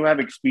 But when you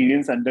have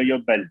experience under your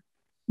belt,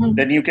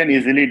 then you can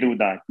easily do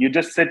that. You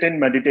just sit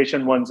in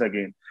meditation once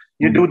again.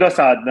 You do the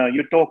sadhana.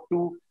 You talk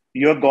to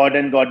your god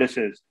and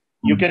goddesses.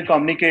 You can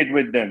communicate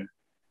with them.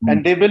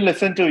 And they will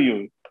listen to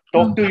you.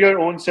 Talk to your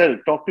own self.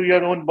 Talk to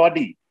your own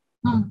body.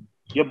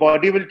 Your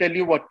body will tell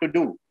you what to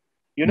do.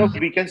 You know,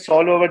 we can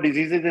solve our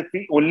diseases if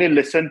we only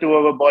listen to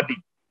our body.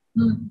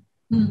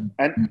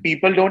 And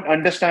people don't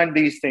understand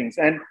these things.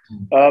 And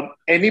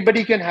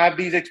anybody can have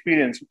these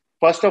experiences.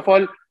 First of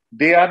all,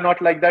 they are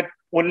not like that.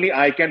 Only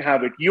I can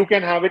have it. You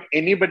can have it.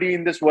 Anybody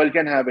in this world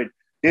can have it.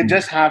 They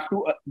just have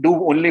to do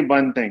only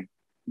one thing.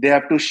 They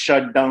have to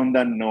shut down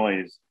the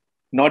noise.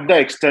 Not the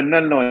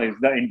external noise,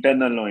 the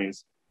internal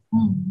noise.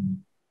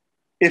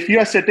 If you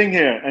are sitting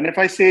here and if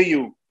I say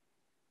you,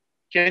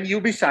 can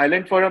you be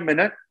silent for a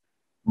minute?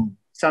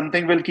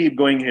 Something will keep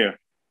going here.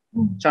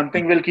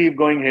 Something will keep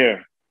going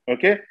here.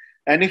 Okay.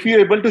 And if you're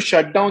able to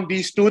shut down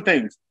these two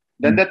things,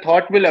 then the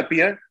thought will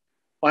appear.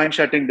 I'm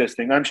shutting this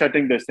thing. I'm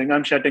shutting this thing.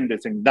 I'm shutting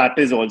this thing. That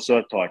is also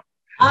a thought.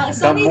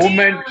 The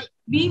moment,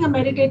 being a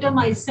meditator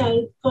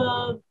myself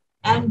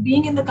and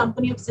being in the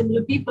company of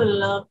similar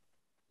people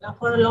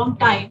for a long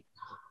time,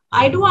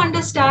 I do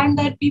understand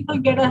that people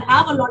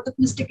have a lot of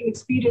mystical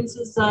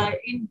experiences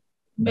in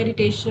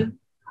meditation.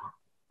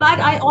 But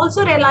I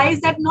also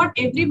realize that not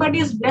everybody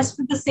is blessed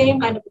with the same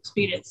kind of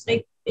experience.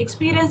 Like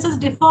experiences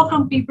differ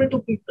from people to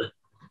people.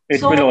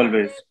 It will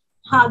always.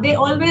 They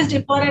always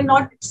differ, and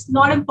it's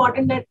not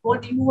important that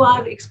what you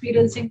are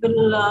experiencing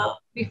will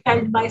be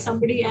felt by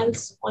somebody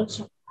else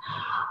also.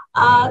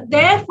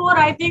 Therefore,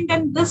 I think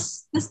then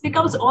this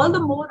becomes all the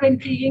more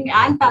intriguing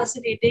and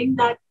fascinating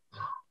that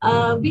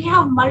we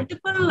have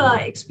multiple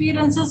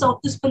experiences of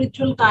the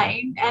spiritual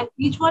kind, and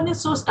each one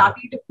is so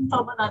starkly different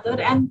from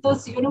another. And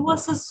this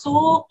universe is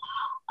so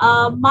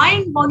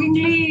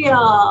mind-bogglingly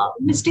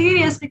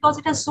mysterious because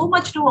it has so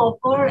much to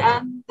offer,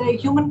 and the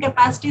human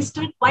capacity is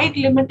still quite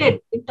limited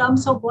in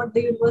terms of what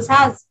the universe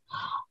has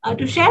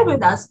to share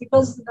with us,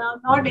 because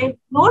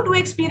no two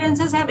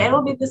experiences have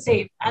ever been the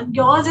same. And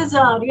yours is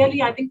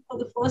really, I think, for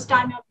the first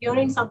time I'm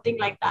hearing something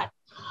like that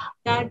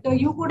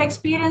you could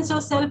experience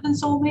yourself in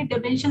so many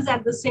dimensions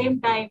at the same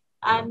time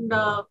and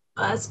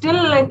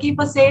still keep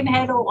a sane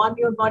head on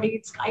your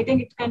body. I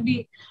think it can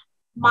be,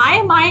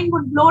 my mind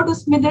would blow to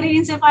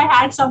smithereens if I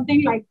had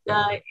something like,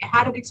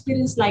 had an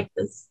experience like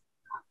this.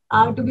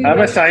 I'm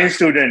a science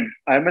student.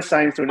 I'm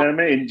an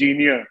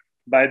engineer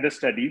by the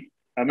study.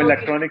 I'm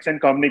electronics and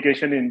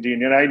communication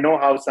engineer. I know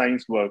how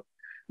science works.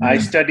 I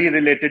study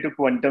related to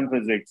quantum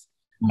physics.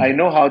 I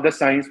know how the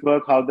science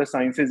works, how the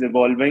science is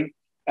evolving.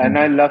 And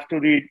I love to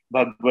read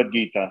Bhagavad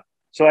Gita.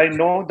 So I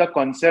know the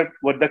concept,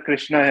 what the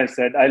Krishna has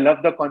said. I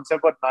love the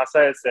concept, what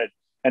NASA has said.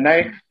 And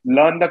I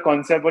learn the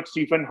concept, what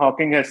Stephen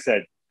Hawking has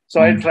said.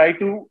 So I try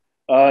to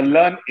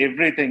learn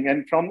everything.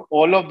 And from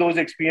all of those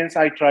experiences,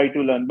 I try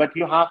to learn. But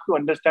you have to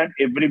understand,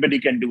 everybody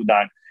can do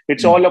that.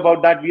 It's all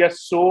about that. We are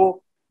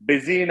so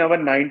busy in our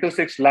 9 to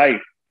 6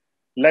 life.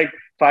 Like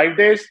 5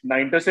 days,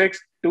 9 to 6,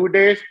 2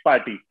 days,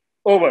 party.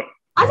 Over.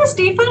 As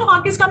Stephen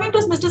Hawking, coming to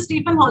Mr.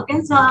 Stephen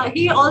Hawking,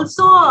 he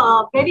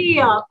also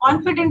very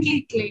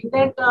confidently claimed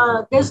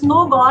that there's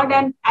no God,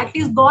 and at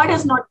least God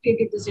has not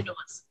created this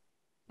universe.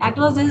 That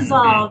was his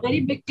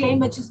very big claim,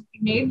 which is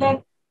made,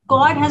 that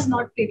God has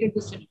not created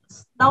this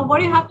universe. Now, what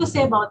do you have to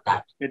say about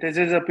that? It is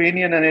his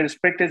opinion, and I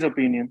respect his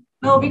opinion.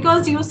 No,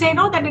 because you say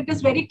that it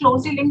is very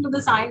closely linked to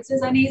the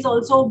sciences, and he's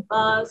also,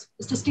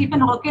 Mr.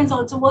 Stephen Hawking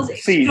also was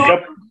exploring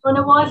the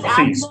universe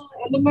and the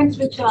elements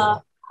which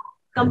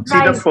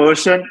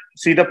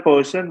See the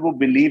person who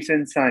believes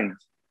in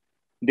science,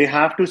 they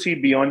have to see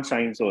beyond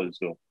science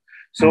also.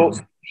 So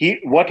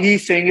what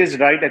he's saying is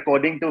right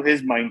according to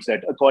his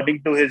mindset,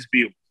 according to his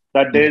view,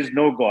 that there is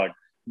no God.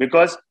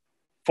 Because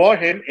for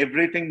him,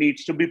 everything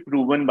needs to be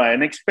proven by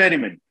an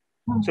experiment.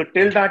 So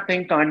till that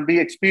thing can't be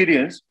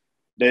experienced,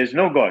 there is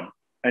no God.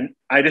 And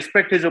I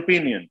respect his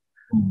opinion.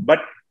 But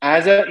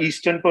as an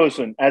Eastern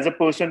person, as a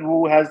person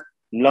who has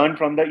learned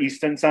from the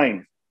Eastern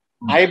science,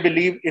 I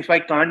believe if I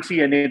can't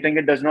see anything,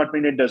 it does not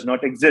mean it does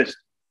not exist.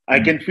 I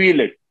can feel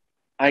it.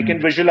 I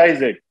can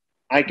visualize it.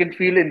 I can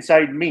feel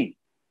inside me.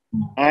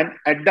 And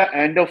at the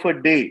end of a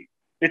day,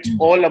 it's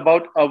all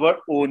about our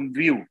own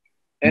view.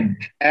 And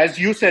as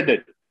you said it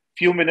a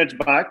few minutes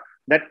back,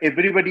 that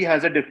everybody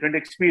has a different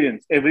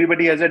experience.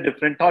 Everybody has a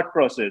different thought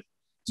process.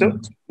 So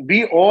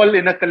we all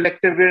in a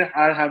collective way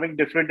are having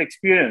different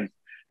experience.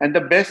 And the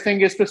best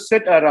thing is to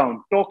sit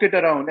around, talk it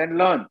around and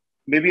learn.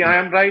 Maybe I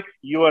am right,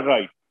 you are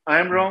right. I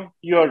am wrong,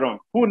 you are wrong.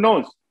 Who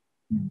knows?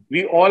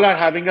 We all are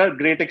having a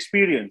great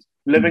experience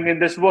living in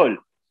this world,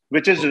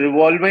 which is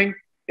revolving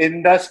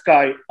in the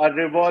sky, a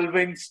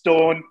revolving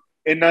stone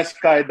in a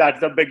sky. That's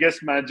the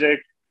biggest magic.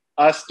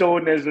 A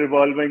stone is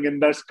revolving in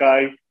the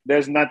sky.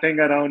 There's nothing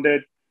around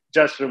it,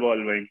 just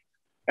revolving.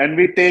 And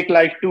we take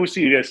life too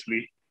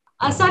seriously.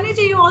 Sunny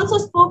ji, you also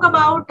spoke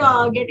about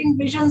getting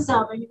visions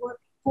when you were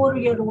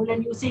 4-year-old,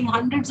 and you're seeing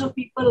hundreds of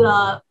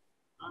people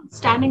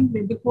standing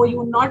before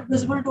you, not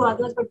visible to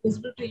others, but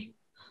visible to you.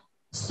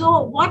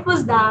 So what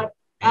was that?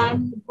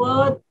 And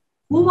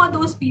who were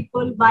those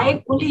people?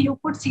 Why only you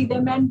could see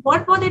them? And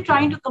what were they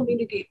trying to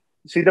communicate?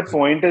 See, the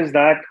point is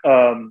that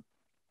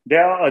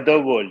there are other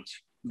worlds.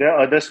 There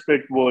are other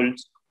spirit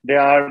worlds.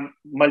 There are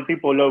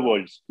multipolar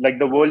worlds, like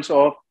the worlds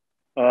of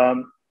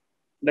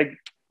like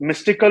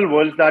mystical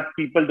worlds that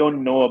people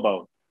don't know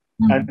about.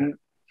 And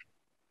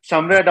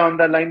somewhere down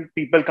the line,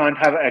 people can't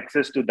have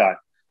access to that.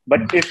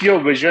 But if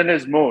your vision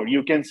is more,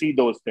 you can see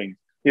those things.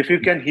 If you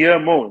can hear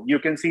more, you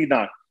can see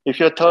that. If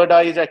your third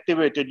eye is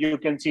activated, you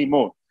can see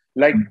more.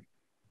 Like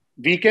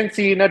we can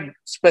see in a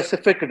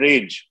specific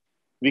range.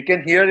 We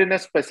can hear in a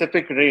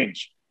specific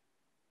range.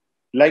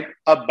 Like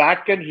a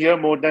bat can hear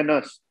more than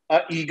us.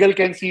 An eagle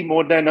can see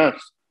more than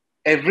us.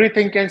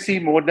 Everything can see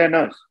more than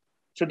us.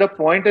 So the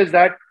point is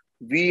that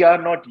we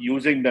are not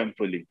using them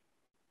fully.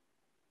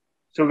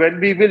 So when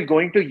we will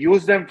going to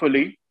use them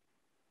fully,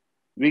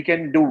 we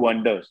can do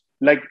wonders.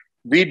 Like,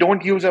 we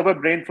don't use our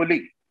brain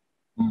fully.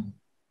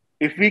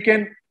 If we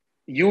can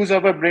use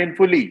our brain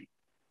fully,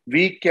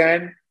 we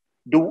can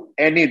do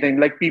anything.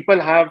 Like, people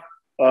have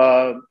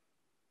uh,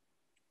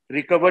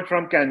 recovered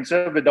from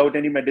cancer without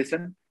any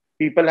medicine.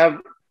 People have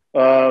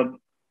uh,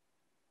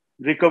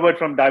 recovered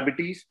from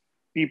diabetes.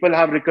 People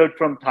have recovered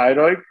from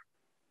thyroid.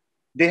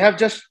 They have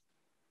just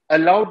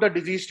allowed the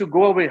disease to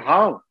go away.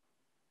 How?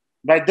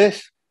 By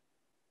this.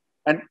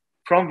 And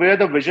from where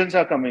the visions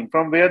are coming,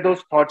 from where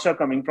those thoughts are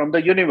coming, from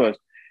the universe.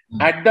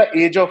 At the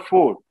age of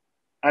 4,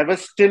 I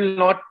was still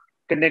not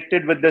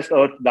connected with this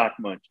earth that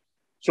much.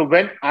 So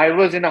when I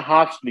was in a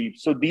half sleep,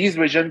 so these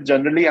visions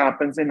generally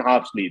happens in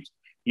half sleeps.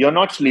 You're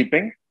not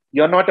sleeping,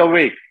 you're not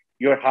awake,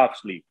 you're half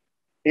sleep.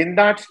 In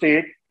that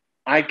state,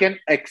 I can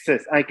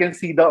access, I can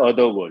see the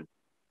other world.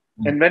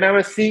 And when I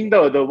was seeing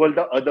the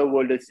other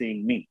world is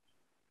seeing me.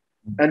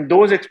 And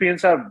those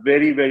experiences are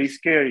very, very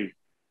scary,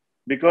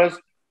 because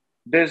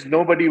there's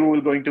nobody who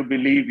will going to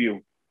believe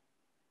you.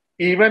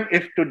 Even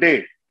if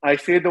today I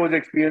say those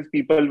experiences,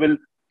 people will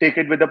take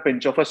it with a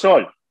pinch of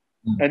salt.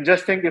 And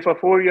just think, if a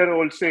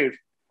 4-year-old says,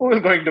 who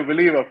is going to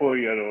believe a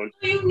 4-year-old?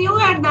 You knew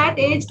at that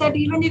age that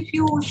even if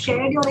you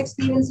shared your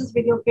experiences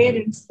with your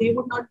parents, they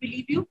would not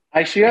believe you?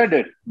 I shared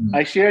it.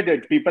 I shared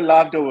it. People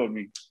laughed over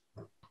me.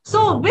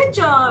 So which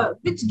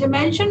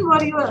dimension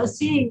were you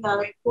seeing?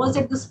 Was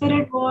it the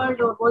spirit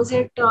world, or was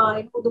it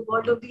the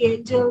world of the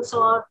angels,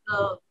 or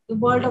the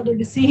world of the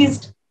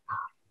deceased?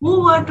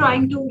 Who were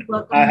trying to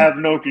work on I have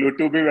no clue.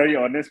 To be very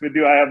honest with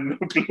you, I have no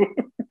clue.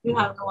 You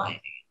have no idea.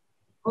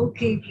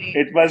 Okay, great.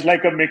 It was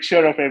like a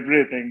mixture of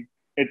everything.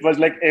 It was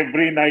like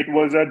every night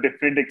was a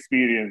different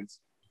experience.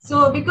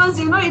 So, because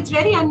it's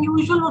very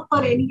unusual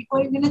for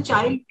even a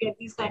child to get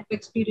these type of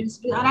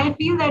experiences, and I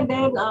feel that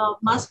there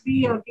must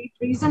be a deep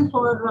reason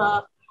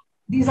for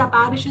these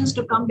apparitions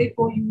to come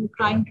before you,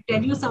 trying to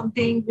tell you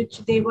something which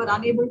they were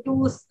unable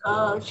to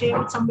share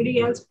with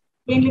somebody else,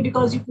 mainly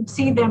because you could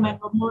see them and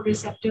were more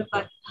receptive.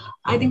 But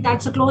I think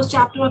that's a closed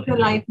chapter of your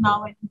life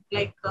now, and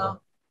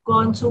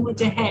gone so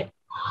much ahead.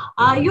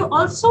 You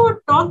also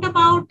talked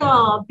about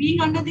being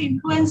under the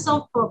influence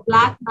of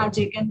black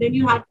magic, and then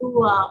you had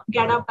to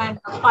get up and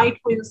fight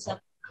for yourself.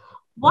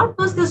 What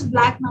was this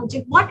black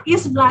magic? What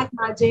is black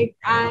magic,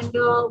 and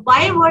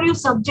why were you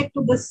subject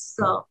to this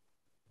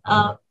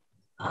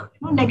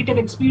negative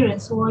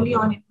experience so early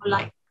on in your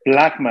life?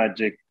 Black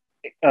magic.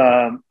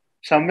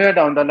 Somewhere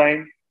down the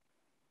line,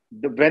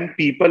 when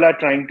people are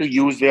trying to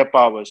use their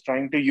powers,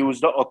 trying to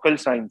use the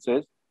occult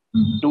sciences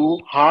to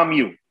harm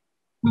you,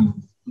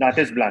 that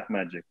is black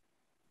magic.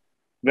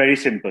 Very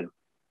simple.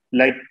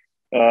 Like,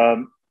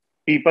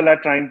 people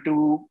are trying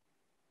to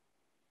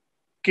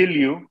kill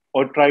you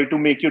or try to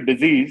make you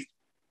diseased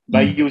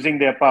by using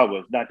their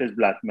powers. That is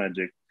black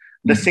magic.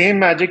 The same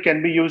magic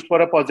can be used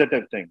for a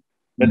positive thing,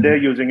 but they're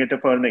using it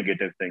for a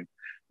negative thing.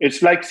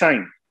 It's like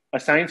science. A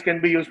science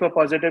can be used for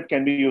positive,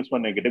 can be used for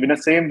negative. In the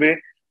same way,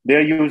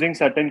 they're using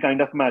certain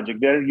kind of magic.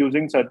 They're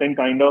using certain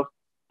kind of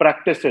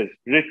practices,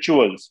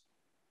 rituals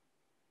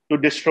to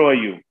destroy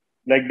you.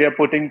 Like, they're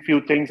putting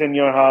few things in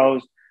your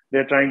house.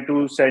 They're trying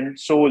to send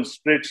souls,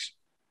 spirits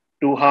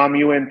to harm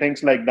you and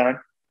things like that.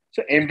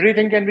 So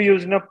everything can be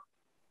used in a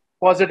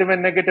positive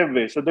and negative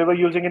way. So they were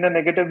using in a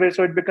negative way,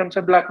 so it becomes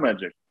a black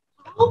magic.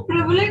 How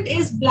prevalent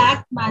is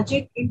black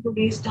magic in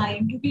today's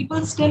time? Do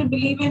people still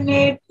believe in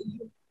it?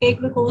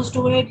 Take recourse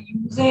to it,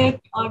 use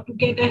it, or to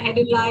get ahead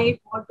in life,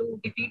 or to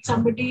defeat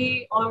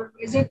somebody, or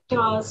is it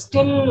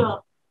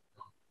still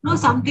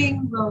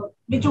something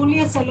which only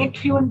a select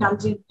few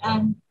indulge in,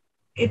 and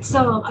it's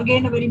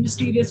again a very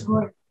mysterious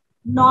world,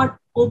 not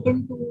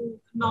open to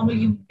normal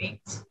human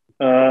beings?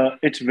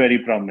 It's very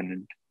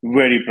prominent,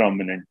 very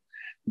prominent.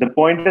 The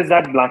point is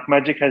that black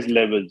magic has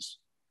levels.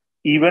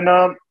 Even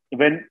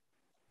when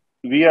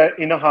we are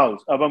in a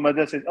house, our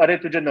mother says,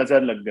 "Arey tujhe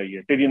nazar lag gayi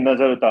hai, teri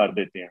nazar utar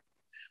dete hain."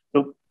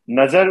 So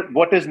nazar,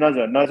 what is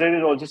nazar? Nazar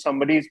is also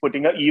somebody is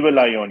putting an evil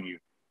eye on you.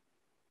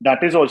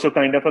 That is also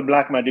kind of a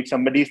black magic.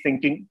 Somebody is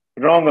thinking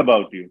wrong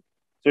about you.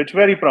 So it's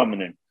very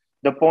prominent.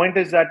 The point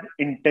is that the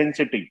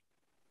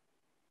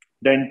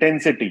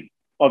intensity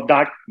of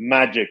that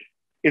magic.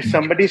 If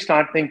somebody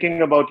start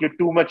thinking about you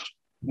too much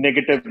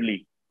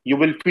negatively, you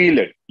will feel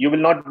it. You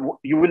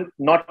will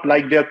not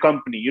like their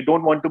company. You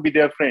don't want to be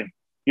their friend.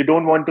 You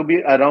don't want to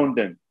be around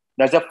them.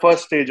 That's the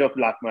first stage of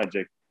black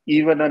magic.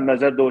 Even a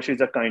nazar dosh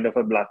is a kind of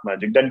a black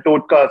magic. Then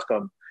totkas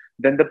come.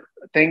 Then the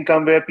thing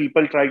come where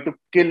people try to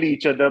kill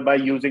each other by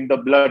using the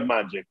blood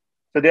magic.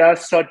 So there are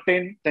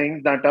certain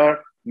things that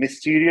are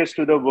mysterious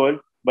to the world,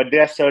 but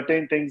there are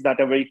certain things that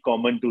are very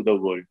common to the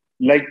world.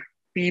 Like,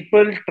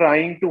 people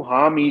trying to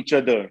harm each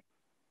other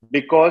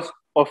because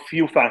of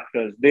few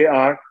factors. They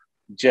are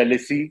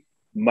jealousy,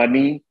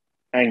 money,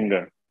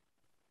 anger.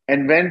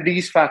 And when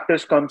these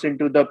factors comes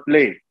into the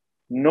play,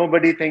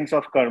 nobody thinks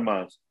of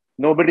karmas.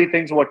 Nobody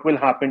thinks what will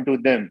happen to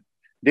them.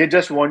 They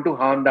just want to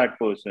harm that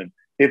person.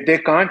 If they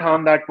can't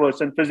harm that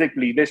person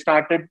physically, they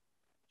started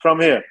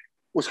from here.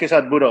 Uske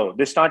saath bura ho.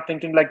 They start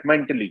thinking like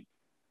mentally.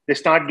 They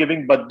start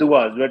giving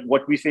badduas,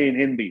 what we say in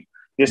Hindi.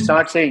 They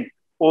start saying,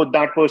 oh,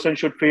 that person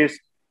should face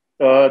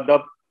the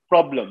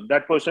problem.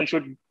 That person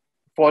should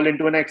fall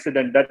into an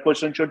accident. That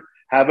person should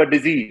have a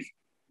disease.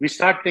 We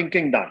start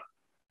thinking that.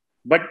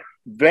 But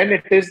when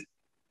it is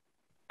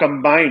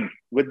combined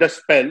with the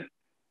spell,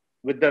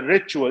 with the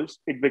rituals,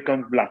 it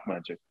becomes black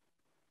magic,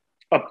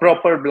 a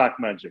proper black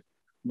magic.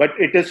 But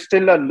it is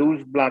still a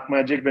loose black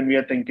magic when we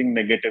are thinking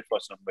negative for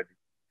somebody.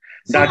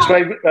 That's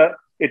why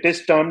it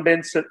is termed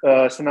in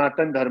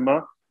Sanatan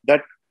Dharma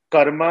that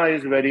karma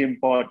is very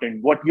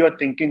important. What you are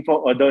thinking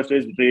for others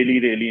is really,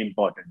 really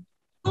important.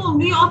 So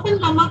we often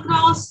come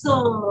across,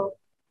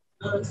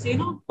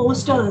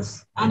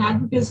 posters and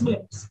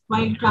advertisements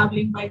while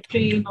traveling by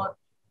train or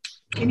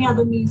any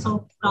other means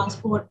of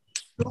transport.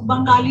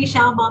 Bengali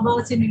Shah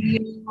Baba se miliye,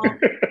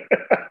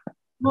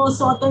 वो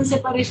सौतन से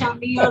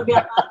परेशानी और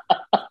व्यापार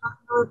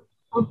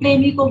और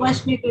प्रेमी को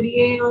वश में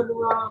करिए और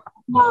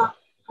अपना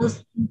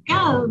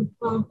क्या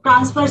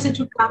ट्रांसफर से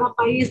छुटकारा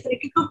पाइए इस तरह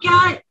की. तो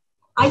क्या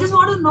I just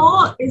want to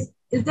know,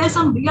 is there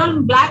some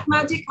real black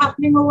magic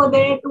happening over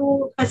there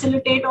to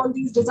facilitate all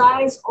these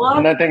desires,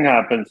 or nothing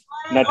happens?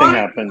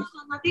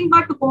 Nothing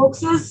but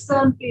hoaxes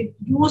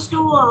used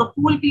to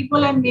fool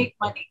people and make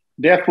money.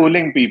 They are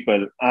fooling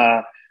people.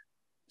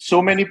 So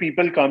many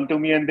people come to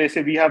me and they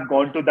say, we have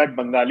gone to that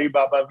Bengali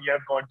Baba, we have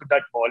gone to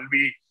that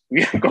Maulvi,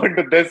 we have gone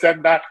to this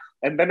and that.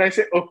 And then I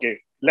say, okay,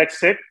 let's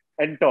sit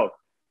and talk.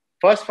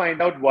 First, find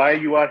out why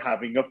you are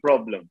having a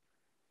problem.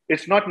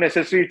 It's not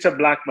necessary it's a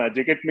black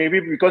magic. It may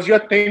be because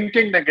you're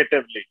thinking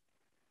negatively.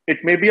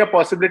 It may be a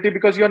possibility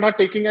because you're not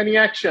taking any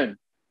action.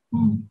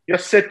 You're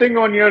sitting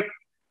on your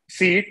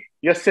seat,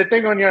 you're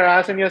sitting on your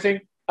ass and you're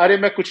saying, Arey,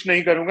 main kuch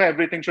nahi karunga,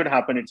 everything should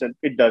happen.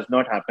 It does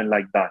not happen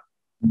like that.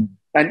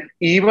 And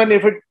even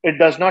if it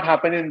does not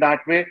happen in that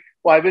way,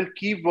 I will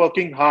keep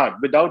working hard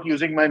without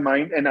using my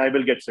mind and I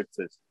will get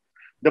success.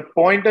 The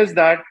point is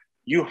that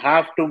you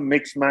have to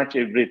mix match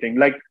everything.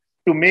 Like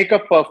to make a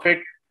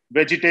perfect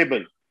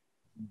vegetable,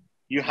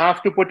 you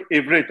have to put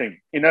everything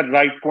in a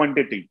right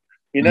quantity.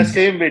 In the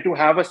same way, to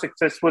have a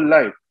successful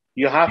life,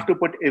 you have to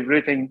put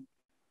everything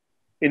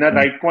in a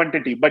right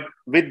quantity. But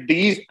with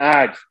these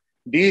ads,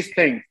 these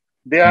things,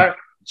 they are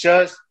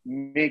just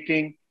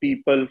making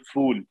people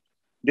fool.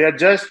 They are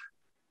just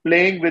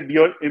playing with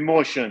your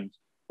emotions.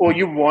 Oh,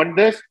 you want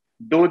this?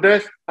 Do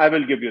this, I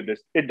will give you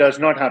this. It does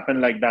not happen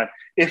like that.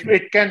 If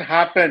it can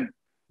happen,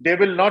 they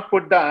will not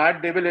put the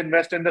ad, they will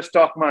invest in the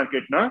stock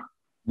market. No?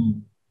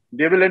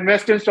 They will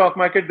invest in stock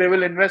market, they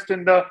will invest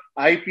in the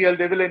IPL,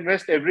 they will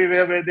invest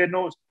everywhere where they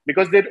know,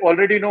 because they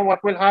already know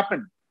what will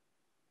happen.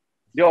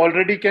 They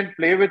already can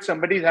play with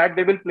somebody's ad,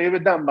 they will play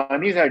with the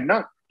Ambani's ad.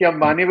 No?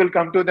 Ambani will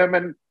come to them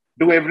and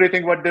do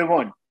everything what they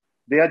want.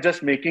 They are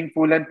just making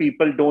fool and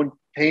people don't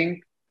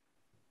think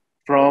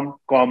from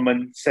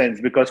common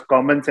sense because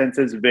common sense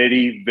is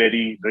very,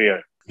 very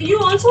rare. You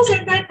also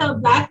said that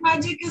black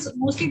magic is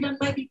mostly done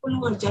by people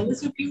who are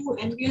jealous of you,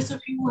 envious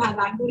of you, have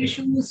anger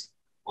issues,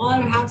 or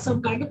have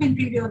some kind of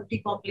inferiority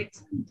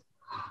complex.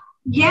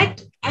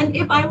 Yet, and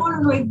if I want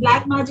to know if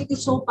black magic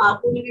is so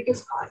powerful and it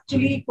is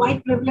actually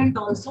quite prevalent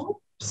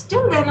also,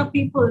 still there are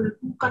people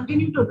who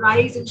continue to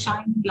rise and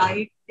shine in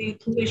light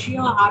through their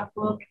sheer hard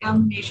work,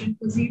 determination,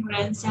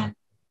 perseverance, and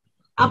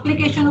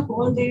application of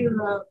all their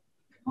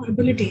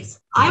abilities.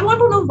 I want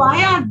to know,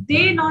 why are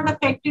they not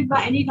affected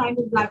by any kind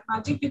of black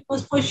magic?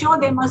 Because for sure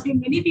there must be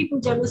many people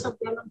jealous of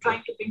them and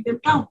trying to bring them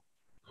down.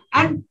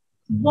 And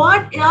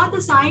what are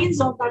the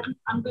signs of that,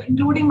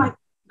 including my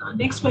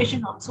next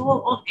question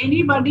also, of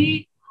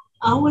anybody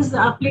who is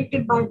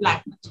afflicted by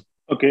black magic?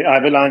 Okay, I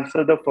will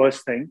answer the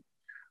first thing.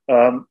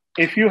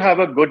 If you have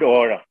a good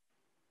aura,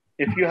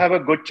 if you have a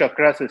good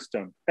chakra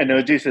system,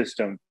 energy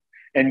system,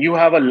 and you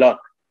have a luck,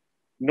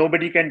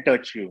 nobody can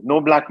touch you. No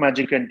black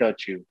magic can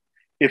touch you.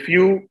 If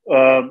you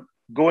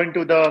go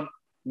into the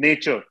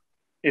nature,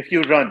 if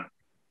you run,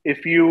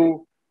 if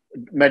you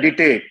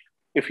meditate,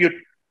 if you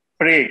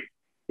pray,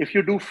 if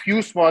you do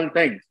few small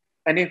things,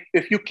 and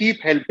if you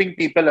keep helping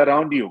people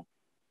around you,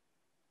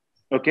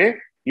 okay,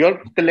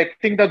 you're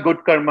collecting the good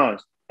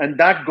karmas, and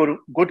that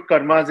good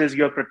karmas is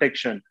your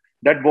protection.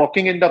 That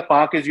walking in the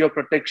park is your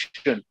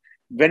protection.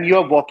 When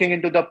you're walking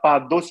into the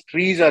park, those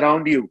trees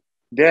around you,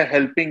 they're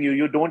helping you.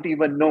 You don't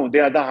even know. They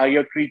are the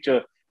higher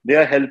creature. They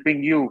are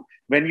helping you.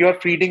 When you're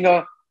feeding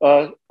a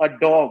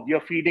dog,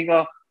 you're feeding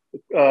a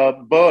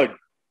bird,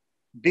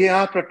 they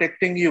are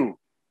protecting you.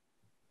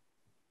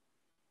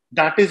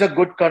 That is a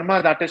good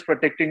karma that is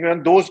protecting you.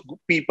 And those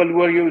people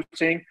who are you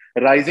saying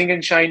rising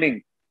and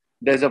shining,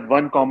 there's a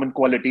one common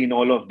quality in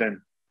all of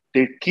them.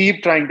 They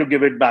keep trying to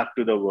give it back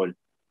to the world.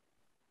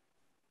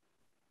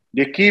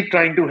 They keep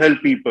trying to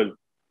help people,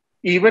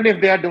 even if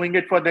they are doing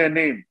it for their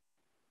name,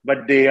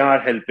 but they are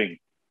helping.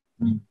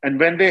 And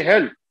when they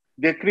help,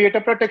 they create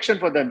a protection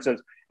for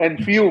themselves.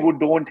 And few who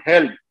don't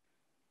help,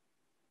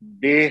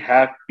 they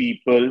have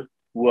people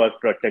who are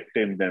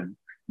protecting them.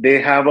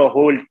 They have a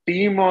whole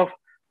team of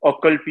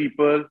occult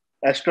people,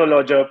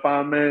 astrologer,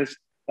 palmist,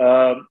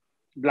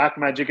 black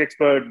magic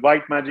expert,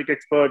 white magic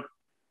expert,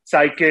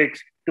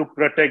 psychics to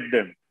protect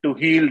them. to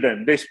heal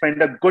them. They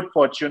spend a good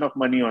fortune of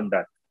money on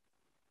that.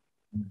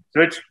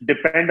 So it's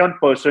depend on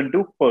person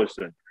to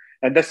person.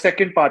 And the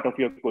second part of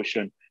your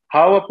question,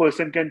 how a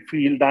person can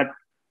feel that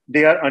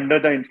they are under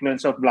the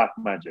influence of black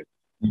magic.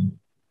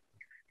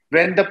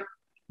 When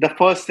the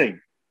first thing,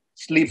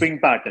 sleeping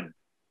pattern.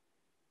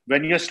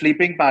 When your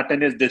sleeping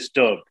pattern is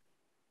disturbed,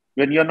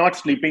 when you're not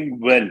sleeping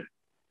well,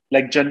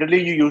 like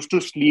generally you used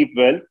to sleep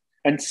well,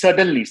 and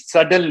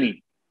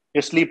suddenly,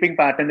 your sleeping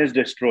pattern is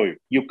destroyed.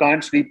 You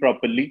can't sleep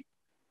properly.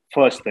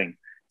 First thing.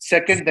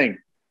 Second thing,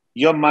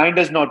 your mind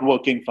is not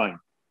working fine.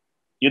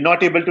 You're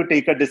not able to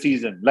take a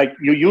decision. Like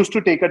you used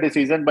to take a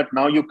decision, but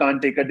now you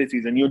can't take a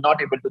decision. You're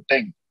not able to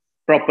think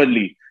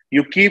properly.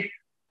 You keep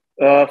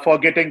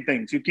forgetting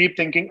things. You keep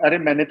thinking,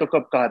 "Arey, maine to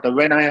kab kaha tha?"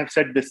 When I have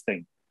said this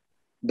thing.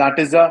 That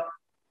is a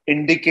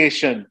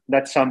indication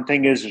that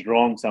something is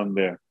wrong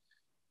somewhere.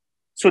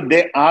 So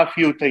there are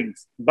few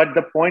things, but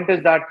the point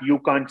is that you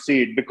can't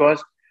see it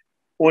because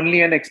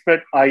only an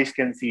expert eyes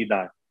can see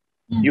that.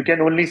 You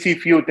can only see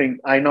few things.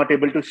 I'm not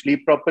able to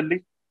sleep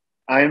properly.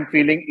 I am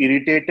feeling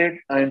irritated.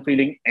 I am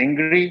feeling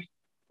angry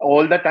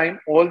all the time.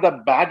 All the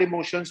bad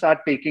emotions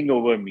are taking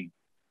over me.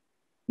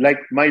 Like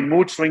my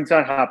mood swings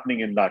are happening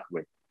in that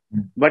way.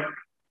 But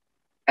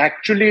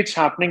actually it's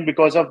happening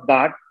because of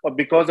that or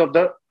because of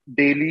the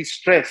daily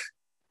stress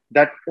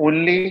that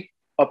only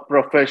a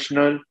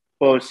professional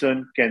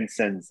person can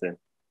sense it.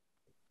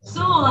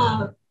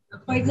 So,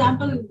 for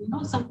example,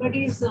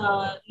 somebody's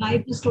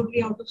life is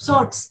totally out of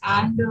sorts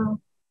and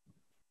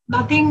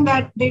nothing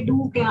that they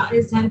do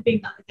is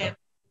helping them.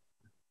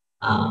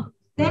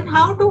 Then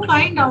how to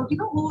find out,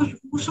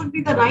 who should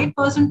be the right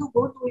person to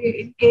go to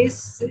in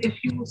case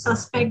if you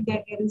suspect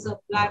that there is a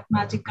black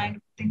magic kind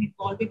of thing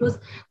involved? Because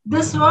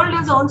this world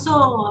is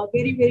also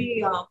very,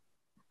 very,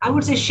 I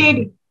would say,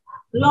 shady.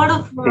 A lot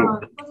of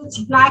because it's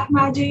black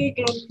magic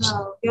and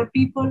there are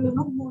people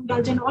who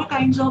indulge in all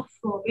kinds of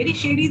very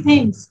shady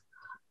things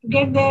to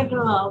get their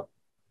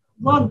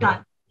work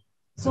done.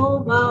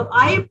 So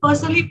I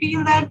personally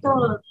feel that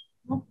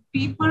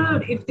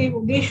people, if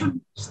they should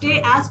stay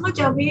as much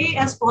away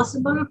as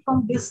possible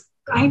from this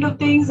kind of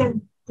things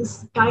and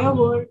this entire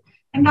world,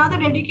 and rather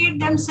dedicate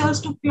themselves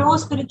to pure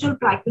spiritual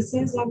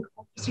practices and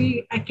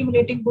obviously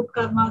accumulating good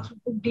karma through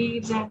good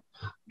deeds and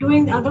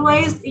doing.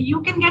 Otherwise,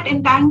 you can get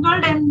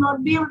entangled and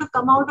not be able to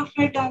come out of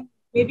it, and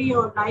maybe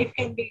your life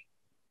can be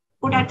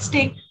put at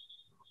stake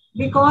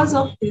because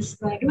of this.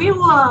 Do you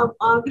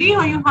agree,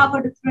 or you have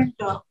a different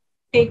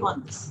take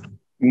on this?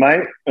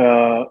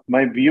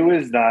 My view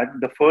is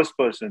that the first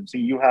person, see,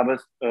 you have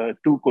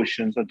two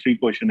questions or three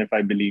questions, if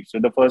I believe. So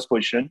the first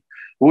question,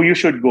 who you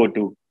should go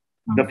to.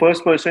 The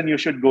first person you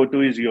should go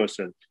to is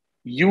yourself.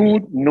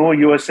 You know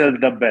yourself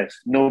the best.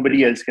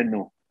 Nobody else can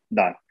know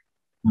that.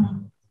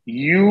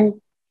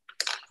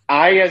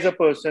 I as a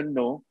person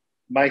know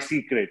my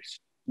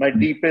secrets, my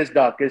deepest,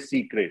 darkest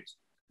secrets.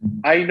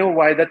 I know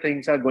why the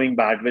things are going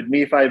bad with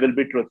me if I will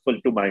be truthful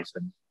to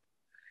myself.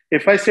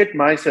 If I sit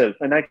myself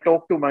and I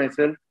talk to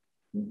myself,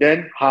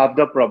 then half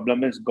the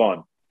problem is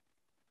gone.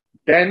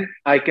 Then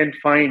I can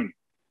find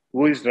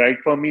who is right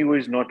for me, who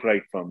is not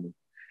right for me.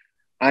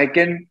 I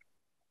can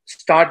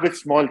start with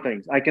small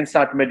things. I can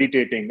start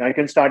meditating. I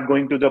can start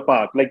going to the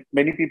park. Like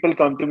many people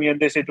come to me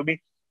and they say to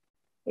me,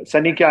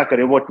 Sunny, kya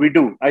kare? What we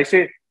do? I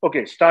say,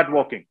 okay, start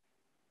walking.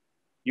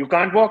 You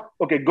can't walk?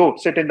 Okay, go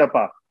sit in the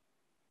park.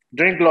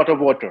 Drink a lot of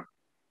water.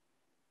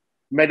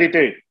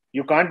 Meditate.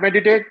 You can't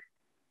meditate?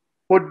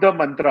 Put the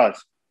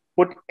mantras.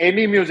 Put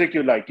any music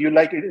you like. You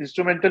like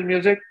instrumental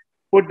music?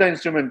 Put the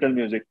instrumental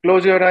music.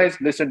 Close your eyes,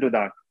 listen to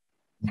that.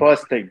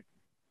 First thing,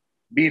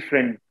 be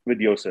friend with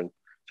yourself.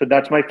 So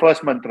that's my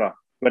first mantra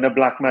when a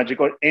black magic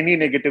or any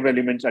negative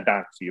elements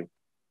attacks you.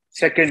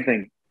 Second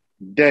thing,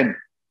 then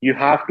you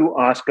have to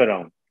ask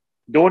around.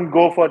 Don't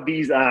go for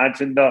these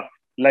ads in the,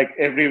 like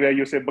everywhere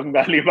you say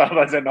Bengali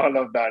Babas and all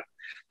of that.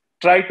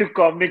 Try to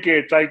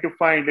communicate, try to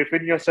find if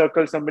in your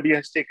circle somebody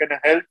has taken a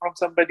help from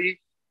somebody,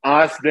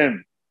 ask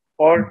them,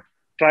 or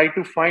try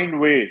to find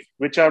ways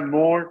which are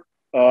more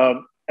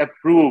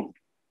approved.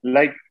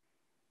 Like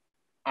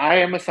I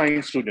am a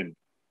science student,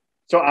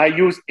 so I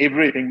use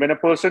everything. When a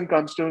person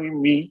comes to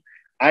me,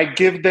 I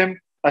give them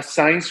a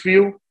science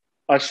view,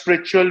 a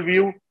spiritual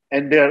view,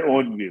 and their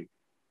own view.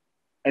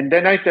 And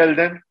then I tell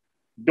them,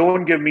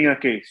 don't give me a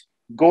case.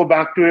 Go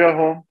back to your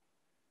home,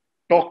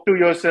 talk to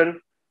yourself,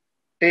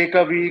 take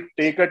a week,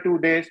 take a 2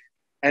 days,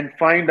 and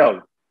find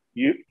out,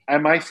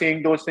 am I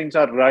saying those things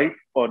are right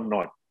or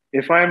not?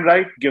 If I'm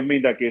right, give me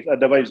the case.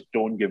 Otherwise,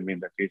 don't give me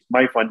the case.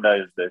 My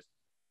funda is this.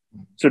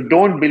 So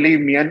don't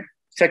believe me. And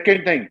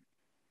second thing,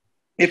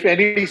 if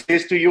anybody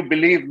says to you,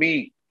 believe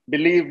me,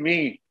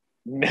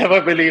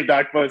 never believe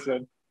that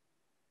person.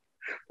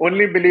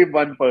 Only believe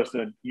one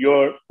person,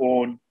 your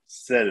own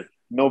self,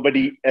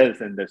 nobody else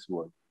in this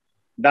world.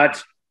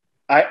 That's,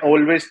 I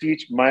always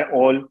teach my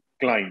all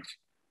clients.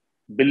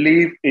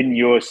 Believe in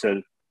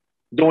yourself.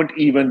 Don't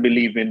even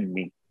believe in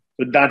me.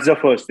 So that's the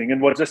first thing.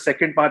 And what's the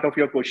second part of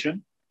your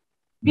question?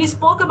 We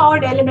spoke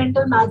about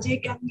elemental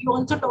magic and we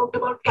also talked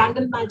about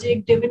candle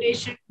magic,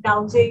 divination,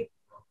 dowsing.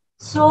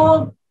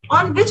 So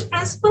On which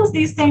principles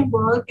these things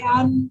work,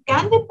 and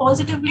can they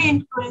positively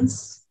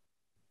influence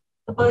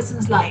the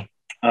person's life?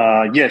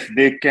 Yes,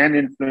 they can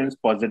influence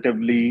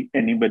positively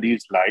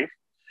anybody's life.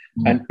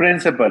 And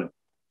principle,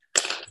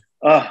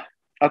 uh,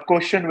 a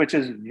question which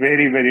is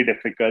very, very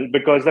difficult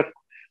because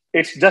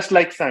it's just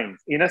like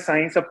science. In a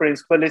science, a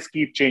principle is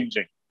keep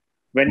changing.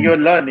 When you're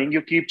learning,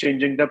 you keep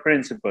changing the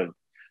principle.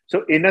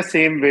 So, in the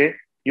same way,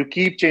 you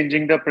keep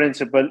changing the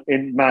principle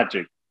in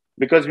magic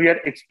because we are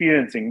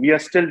experiencing, we are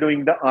still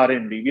doing the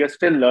R&D, we are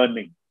still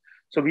learning.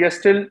 So, we are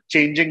still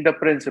changing the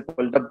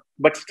principle,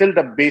 but still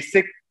the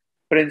basic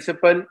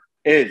principle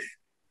is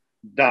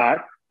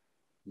that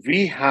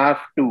we have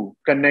to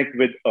connect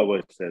with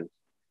ourselves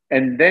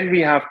and then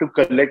we have to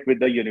connect with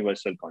the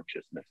universal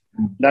consciousness.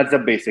 That's the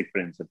basic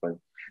principle.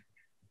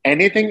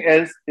 Anything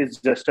else is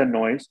just a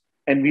noise,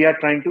 and we are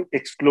trying to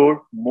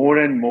explore more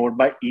and more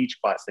by each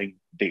passing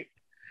day.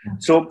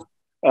 So,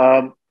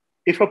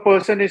 if a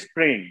person is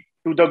praying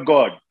to the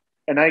God,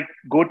 and I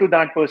go to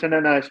that person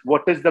and ask,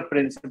 what is the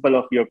principle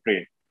of your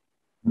prayer?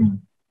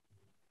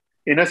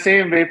 In the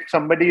same way, if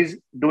somebody is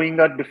doing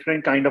a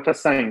different kind of a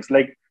science,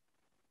 like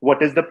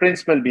what is the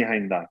principle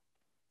behind that?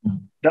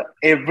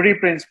 Every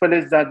principle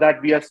is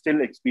that we are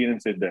still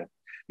experiencing there.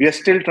 We are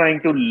still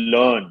trying to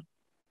learn.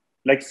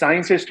 Like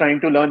science is trying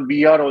to learn,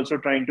 we are also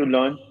trying to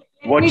learn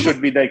what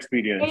should be the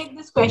experience. Take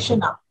this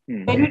question up.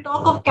 When we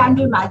talk of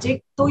candle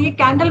magic, तो ये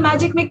candle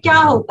magic में क्या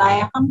होता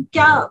है? हम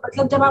क्या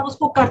मतलब जब आप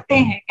उसको करते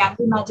हैं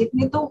candle magic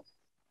में तो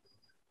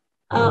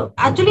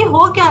actually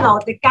हो क्या रहा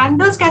होता है?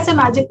 Candles कैसे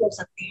magic कर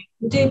सकती हैं?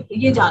 मुझे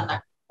ये जानना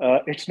है.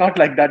 It's not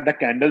like that the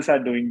candles are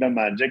doing the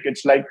magic.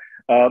 It's like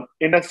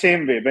in the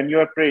same way, when you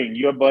are praying,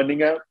 you are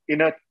burning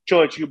in a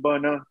church, you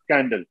burn a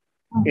candle.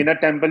 In a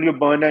temple, you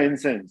burn an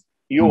incense.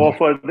 You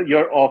offer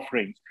your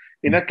offerings.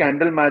 In a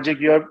candle magic,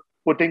 you're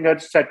putting a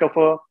set of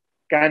a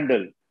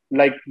candle,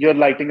 like you're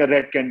lighting a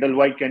red candle,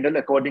 white candle,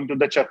 according to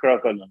the chakra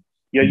color.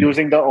 You're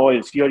using the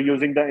oils, you're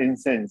using the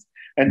incense,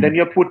 and then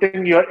you're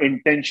putting your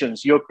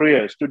intentions, your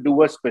prayers to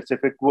do a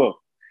specific work.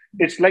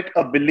 It's like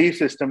a belief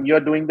system. You're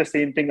doing the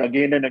same thing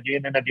again and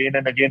again and again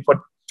and again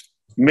for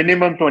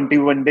minimum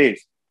 21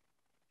 days.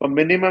 For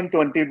minimum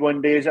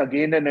 21 days,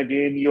 again and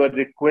again, you are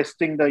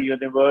requesting the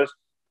universe,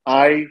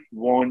 I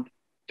want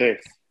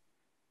this.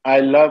 I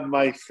love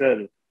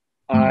myself.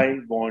 I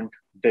want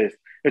this.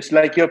 It's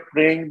like you're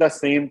praying the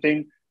same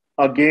thing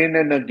again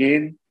and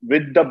again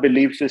with the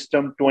belief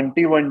system,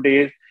 21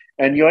 days,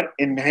 and you're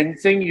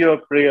enhancing your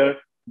prayer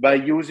by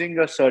using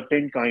a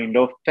certain kind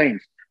of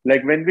things.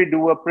 Like when we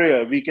do a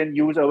prayer, we can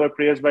use our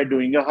prayers by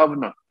doing a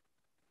havna.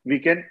 We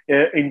can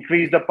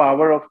increase the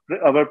power of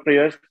our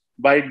prayers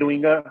by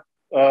doing a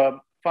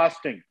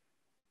fasting.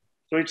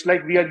 So it's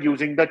like we are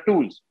using the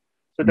tools.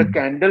 So the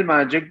candle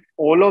magic,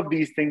 all of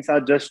these things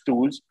are just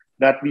tools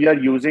that we are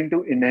using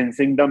to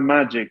enhancing the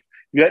magic.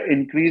 We are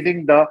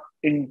increasing the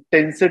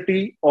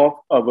intensity of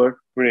our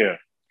prayer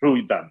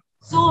through them.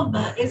 So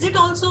is it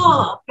also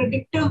a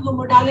predictive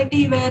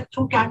modality where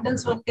through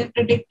candles one can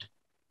predict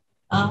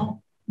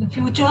the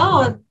future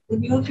or the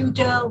near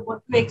future,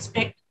 what to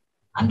expect?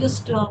 I'm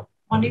just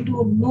wanting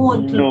to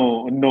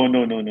know.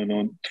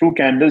 No. Through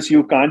candles,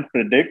 you can't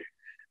predict,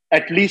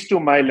 at least to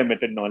my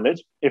limited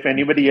knowledge. If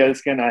anybody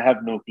else can, I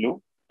have no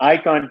clue. I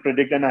can't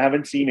predict, and I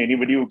haven't seen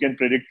anybody who can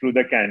predict through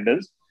the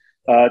candles.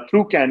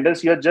 Through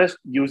candles, you're just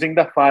using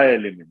the fire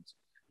elements.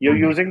 You're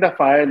using the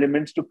fire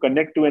elements to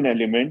connect to an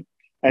element,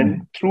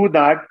 and through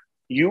that,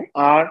 you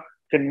are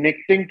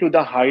connecting to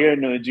the higher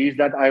energies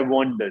that I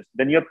want this.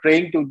 Then you're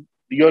praying to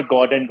your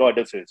god and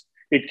goddesses.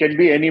 It can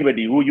be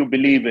anybody who you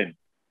believe in.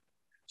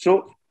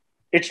 So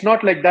it's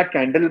not like that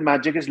candle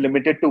magic is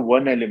limited to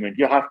one element.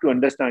 You have to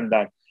understand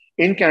that.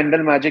 In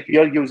candle magic, we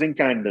are using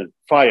candle,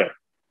 fire,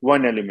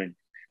 one element.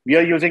 We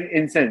are using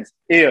incense,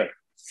 air,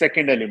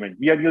 second element.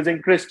 We are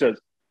using crystals,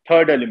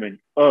 third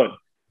element, earth.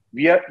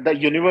 The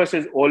universe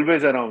is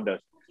always around us.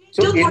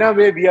 So in a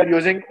way, we are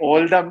using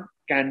all the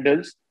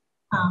candles.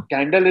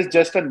 Candle is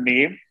just a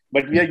name,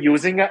 but we are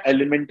using an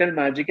elemental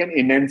magic and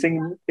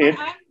enhancing it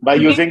by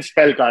using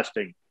spell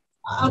casting.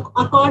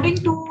 According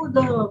to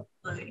the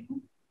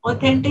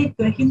authentic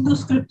Hindu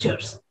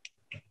scriptures,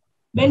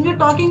 when we're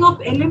talking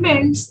of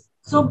elements,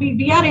 so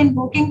we are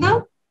invoking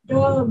the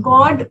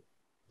god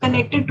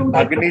connected to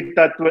that.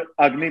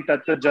 Agni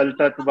Tattva, Jal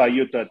Tattva,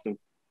 Vayu Tattva.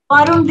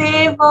 Varun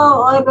Dev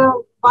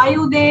or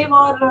Vayu Dev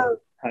और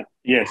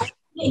yes.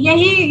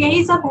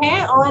 यही सब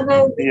है और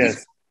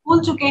yes.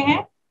 भूल चुके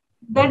हैं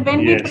that when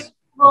we pray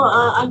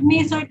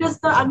Agni, so it is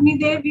the Agni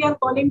Dev we are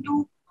calling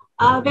to.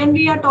 When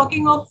we are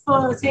talking of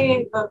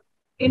say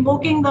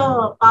invoking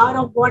the power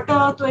of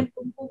water, तो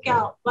उनको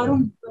क्या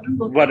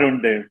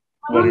Varun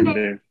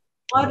Dev.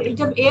 और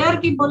जब एयर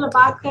की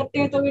बात करते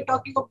हैं तो वी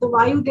टॉकिंग ऑफ द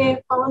वायु देव,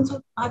 पवन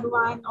सुत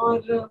हनुमान और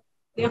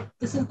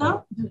this is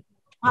the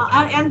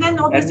and then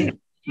obviously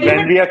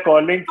when we are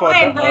calling for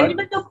the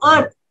element of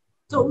earth,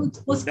 so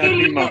उसके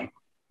लिए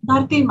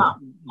धरती माँ,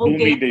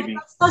 okay,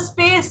 that's the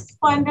space,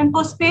 and then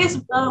for space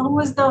who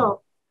is the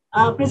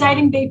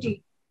presiding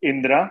deity?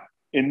 Indra.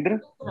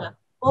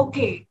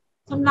 Okay,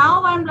 So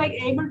now I'm like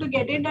able to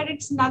get it that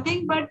it's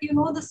nothing but,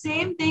 the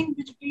same thing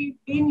which we've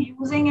been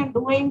using and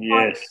doing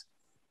for Yes.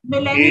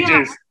 millennia.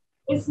 Ages.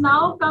 It's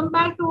now come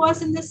back to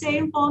us in the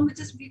same form, which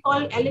is we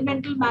call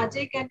elemental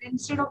magic. And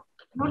instead of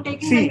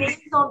taking the See, names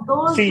of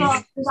those see,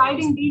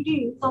 presiding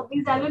deities of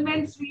these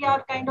elements, we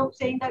are kind of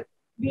saying that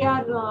we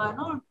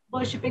are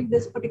worshipping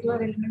this particular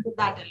element of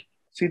that element.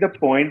 see, the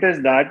point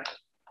is that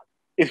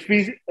if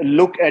we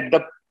look at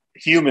the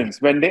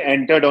humans when they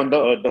entered on the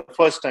earth the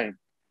first time,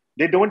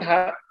 they don't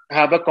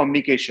have a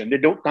communication. They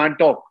can't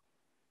talk.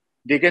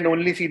 They can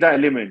only see the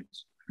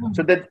elements.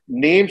 So the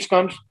names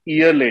comes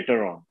year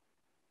later on.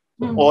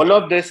 So all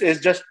of this is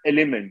just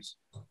elements.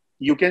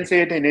 You can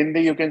say it in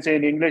Hindi, you can say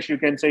in English, you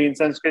can say in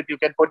Sanskrit, you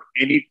can put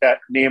any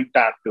name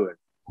tag to it.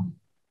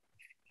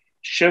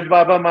 Shiv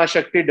Baba, Ma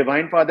Shakti,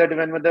 Divine Father,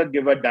 Divine Mother,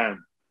 give a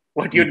damn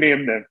what you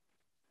name them.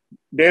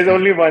 There's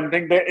only one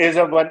thing. There is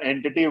a one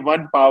entity,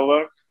 one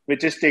power,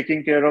 which is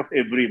taking care of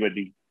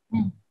everybody.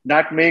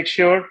 That makes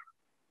sure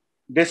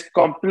this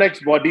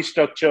complex body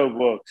structure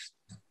works.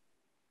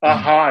 A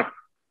heart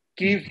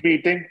keeps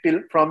beating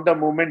from the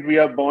moment we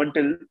are born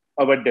till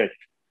our death.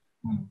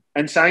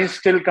 And science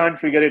still can't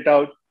figure it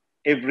out,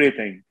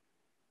 everything.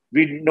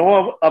 We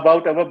know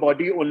about our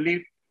body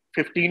only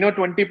 15 or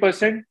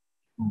 20%.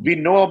 We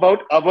know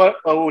about our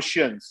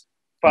oceans,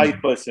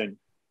 5%.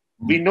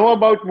 We know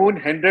about moon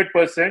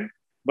 100%,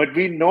 but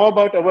we know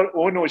about our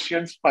own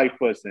oceans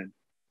 5%.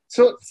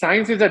 So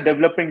science is a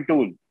developing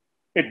tool.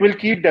 It will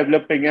keep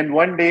developing. And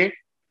one day,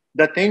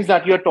 the things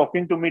that you're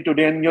talking to me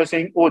today and you're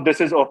saying, oh, this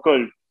is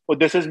occult, oh,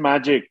 this is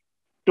magic.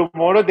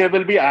 Tomorrow, there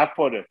will be app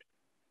for it.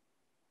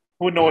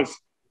 Who knows?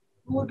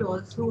 Who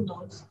knows? Who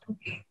knows?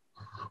 Okay.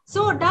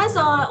 So does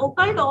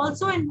occult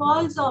also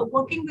involves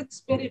working with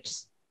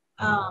spirits?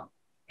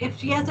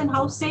 If yes, and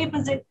how safe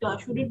is it?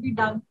 Should it be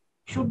done?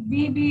 Should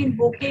we be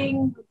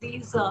invoking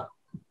these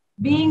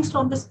beings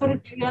from the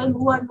spirit realm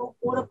who are no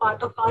more a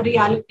part of our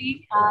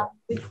reality,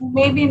 who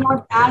may be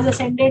not as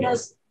ascended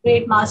as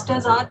great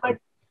masters are, but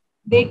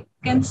they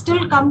can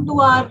still come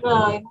to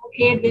our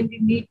aid when we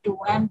need to?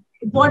 And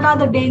what are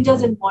the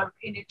dangers involved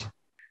in it?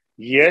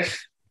 Yes,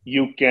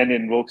 you can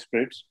invoke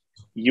spirits.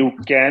 You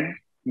can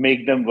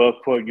make them work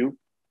for you.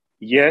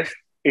 Yes,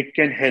 it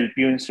can help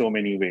you in so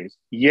many ways.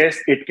 Yes,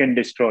 it can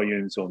destroy you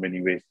in so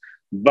many ways.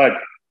 But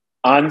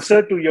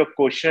answer to your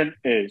question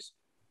is,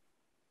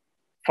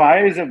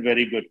 fire is a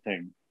very good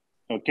thing.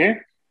 Okay?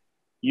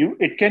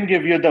 It can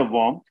give you the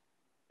warmth.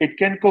 It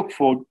can cook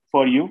food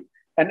for you.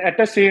 And at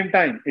the same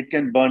time, it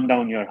can burn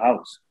down your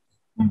house.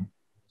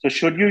 So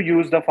should you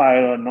use the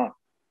fire or not?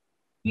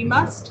 We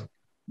must.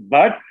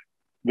 But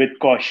with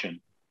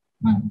caution.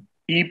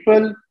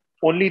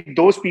 Only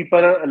those people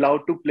are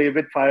allowed to play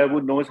with fire who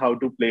knows how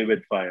to play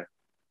with fire.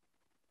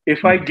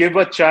 If I give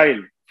a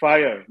child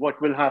fire, what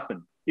will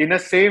happen? In the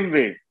same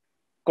way,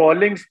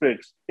 calling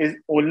spirits is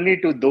only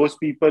to those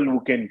people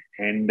who can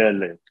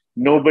handle it.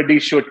 Nobody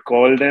should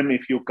call them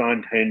if you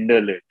can't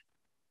handle it.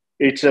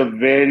 It's a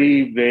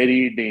very,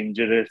 very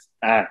dangerous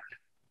act.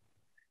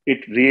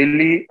 It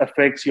really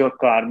affects your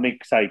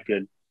karmic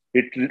cycle.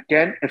 It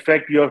can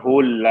affect your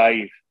whole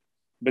life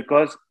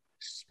because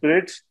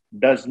spirits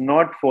does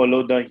not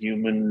follow the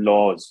human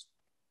laws.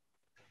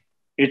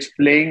 It's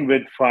playing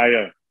with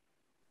fire,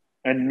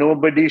 and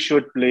nobody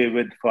should play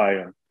with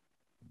fire.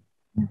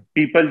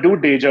 People do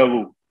deja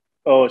vu.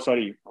 Oh,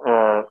 sorry.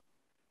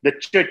 The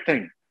chit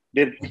thing.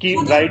 They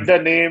write the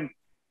name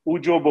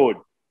Ujo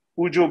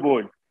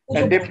board,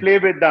 and they play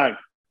with that.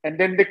 And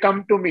then they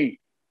come to me.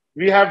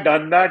 We have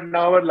done that.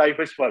 Now our life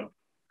is fun.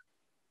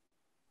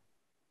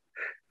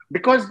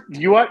 Because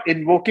you are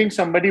invoking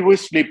somebody who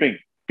is sleeping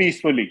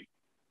peacefully.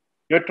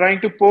 You're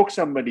trying to poke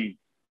somebody,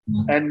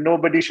 and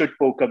nobody should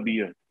poke a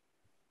bear.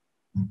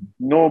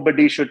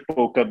 Nobody should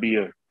poke a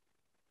bear.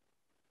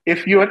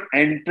 If you are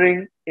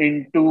entering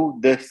into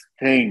this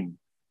thing,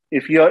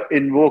 if you are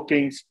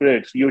invoking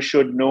spirits, you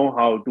should know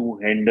how to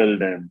handle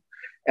them.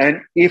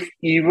 And if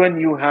even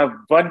you have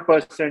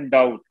 1%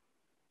 doubt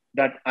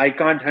that I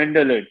can't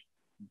handle it,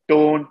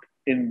 don't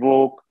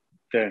invoke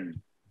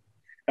them.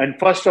 And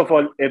first of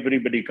all,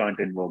 everybody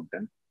can't invoke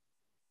them.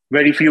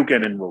 Very few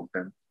can invoke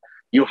them.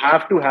 You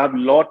have to have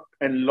lot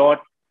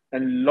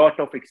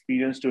of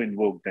experience to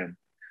invoke them.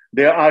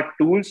 There are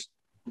tools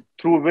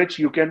through which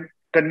you can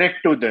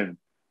connect to them,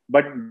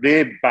 but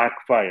they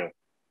backfire.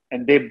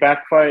 And they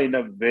backfire in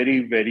a very,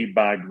 very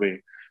bad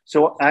way.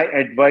 So I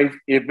advise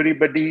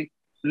everybody,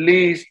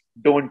 please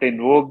don't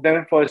invoke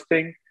them first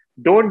thing.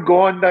 Don't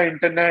go on the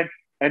internet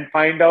and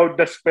find out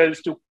the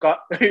spells to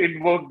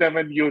invoke them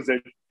and use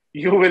it.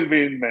 You will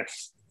be in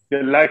mess.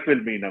 Your life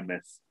will be in a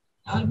mess.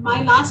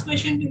 My last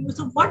question to you.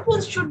 So what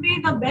should be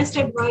the best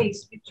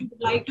advice which you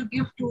would like to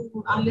give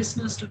to our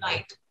listeners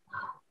tonight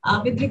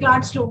with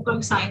regards to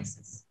occult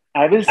sciences?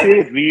 I will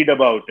say read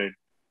about it.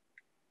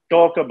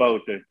 Talk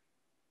about it.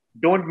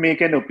 Don't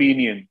make an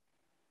opinion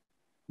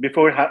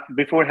before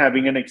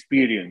having an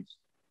experience.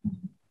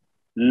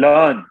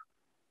 Learn,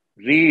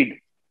 read,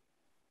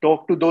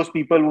 talk to those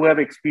people who have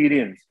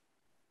experience,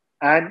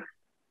 and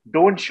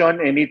don't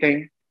shun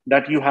anything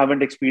that you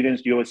haven't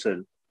experienced yourself.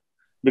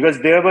 Because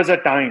there was a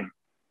time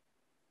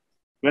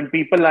when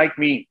people like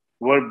me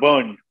were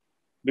burned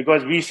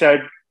because we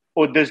said,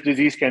 oh, this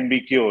disease can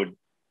be cured.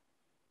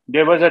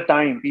 There was a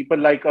time people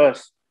like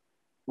us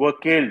were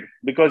killed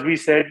because we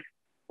said,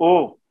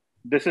 oh,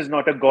 this is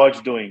not a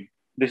God's doing.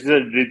 This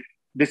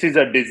is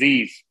a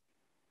disease.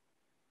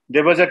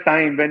 There was a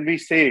time when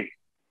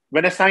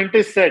a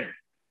scientist said,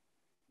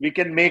 we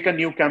can make a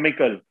new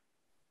chemical.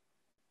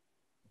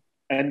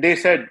 And they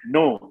said,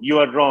 no, you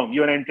are wrong.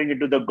 You are entering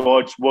into the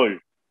God's world.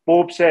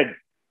 Pope said,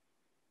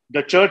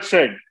 the church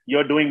said,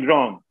 you're doing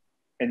wrong.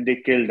 And they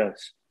killed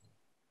us.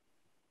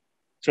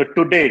 So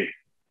today,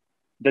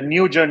 the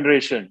new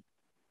generation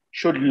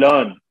should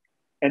learn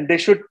and they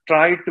should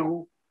try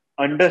to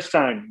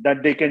understand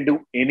that they can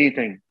do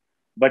anything,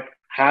 but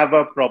have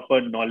a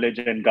proper knowledge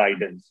and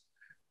guidance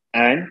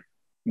and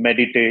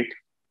meditate,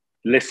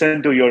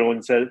 listen to your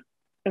own self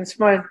and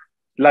smile.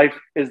 Life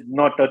is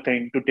not a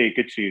thing to take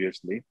it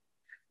seriously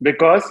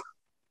because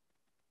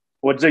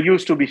what's the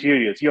use to be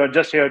serious? You are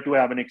just here to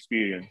have an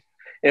experience.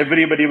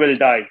 Everybody will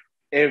die.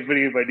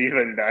 Everybody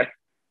will die.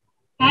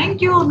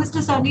 Thank you,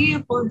 Mr.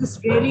 Sunny, for this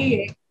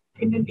really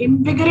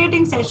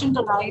invigorating session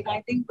tonight.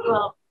 I think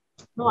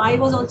I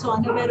was also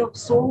unaware of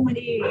so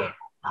many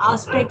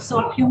aspects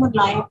of human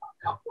life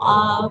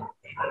uh,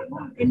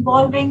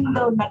 involving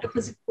the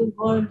metaphysical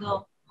world,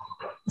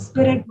 the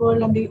spirit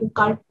world, and the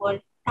occult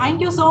world. Thank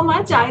you so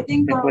much. I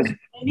think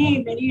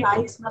many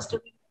eyes must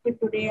have been opened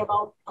today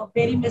about a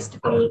very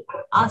mystical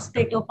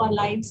aspect of our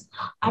lives.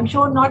 I'm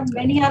sure not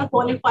many are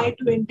qualified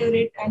to enter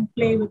it and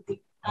play with it.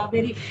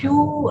 Very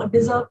few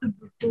deserve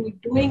to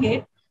doing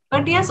it.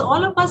 But yes,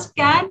 all of us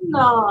can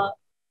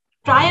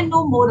try and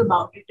know more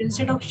about it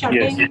instead of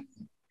shutting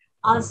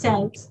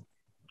ourselves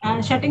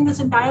and shutting this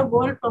entire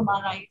world from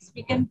our eyes.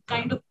 We can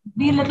kind of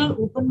be a little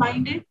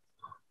open-minded.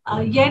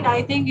 Yet,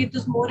 I think it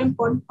is more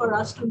important for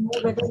us to know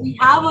whether we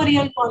have a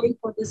real calling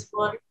for this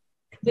world,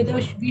 whether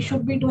we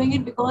should be doing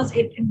it because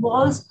it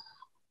involves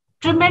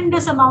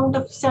tremendous amount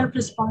of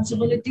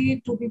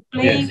self-responsibility to be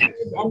playing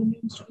with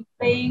elements, to be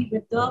playing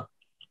with the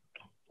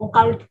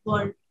occult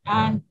world,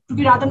 and to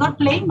be rather not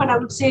playing, but I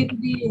would say to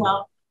be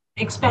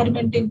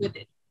experimenting with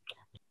it.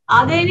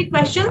 Are there any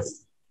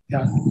questions?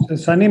 Yeah, so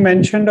Sunny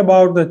mentioned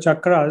about the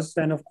chakras,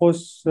 and of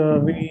course,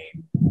 we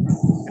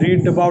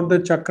read about the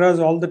chakras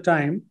all the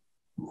time.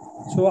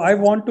 So I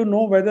want to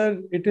know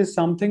whether it is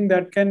something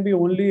that can be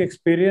only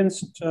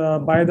experienced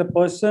by the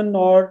person,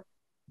 or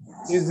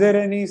is there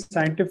any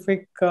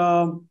scientific,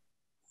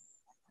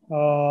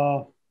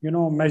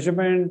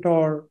 measurement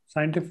or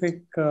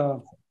scientific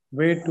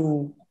way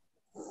to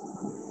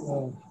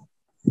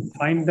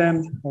find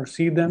them or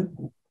see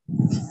them?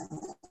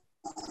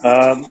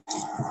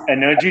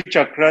 Energy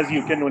chakras,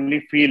 you can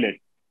only feel it.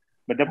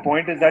 But the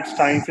point is that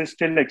science is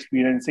still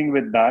experiencing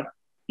with that.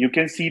 You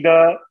can see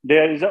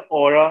there is an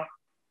aura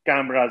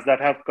cameras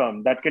that have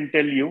come that can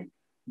tell you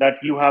that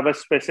you have a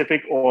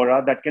specific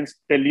aura that can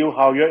tell you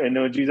how your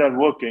energies are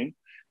working.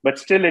 But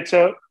still, it's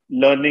a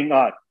learning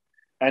art.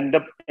 And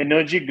the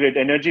energy grid,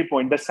 energy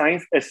point, the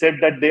science has said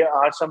that there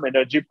are some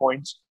energy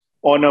points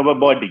on our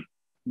body,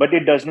 but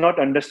it does not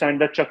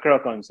understand the chakra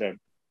concept.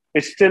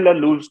 It's still a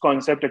loose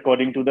concept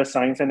according to the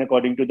science and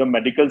according to the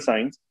medical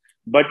science.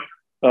 But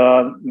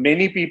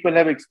many people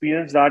have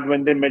experienced that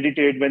when they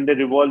meditate, when they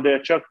revolve their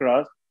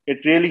chakras, it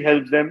really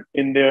helps them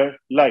in their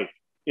life,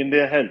 in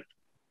their health.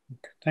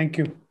 Thank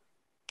you.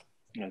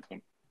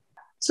 Welcome.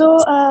 So,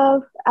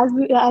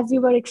 as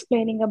you were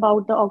explaining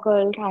about the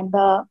occult and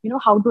the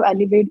how to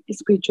elevate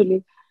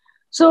spiritually.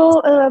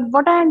 So,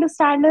 what I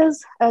understand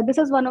is this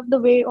is one of the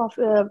way of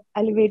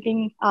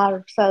elevating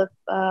ourselves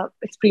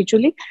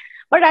spiritually.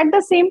 But at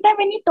the same time,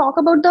 when you talk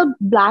about the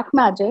black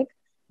magic,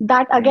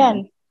 that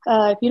again,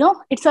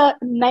 it's a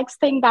next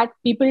thing that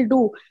people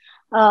do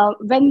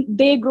when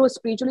they grow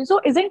spiritually.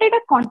 So, isn't it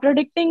a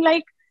contradicting?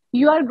 Like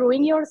you are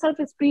growing yourself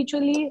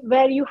spiritually,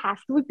 where you have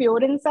to be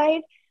pure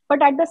inside.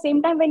 But at the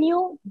same time, when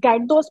you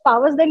get those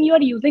powers, then you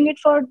are using it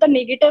for the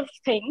negative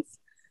things.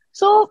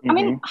 So, I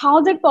mean, how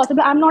is it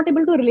possible? I'm not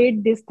able to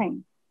relate this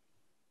thing.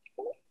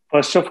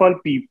 First of all,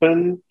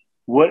 people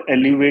who are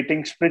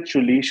elevating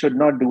spiritually should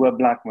not do a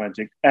black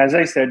magic. As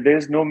I said, there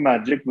is no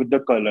magic with the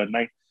color,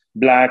 like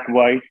black,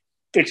 white.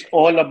 It's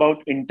all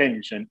about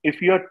intention.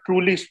 If you are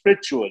truly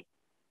spiritual,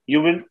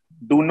 you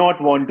do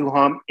not want to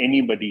harm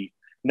anybody.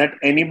 That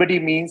anybody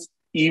means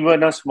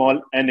even a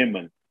small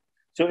animal.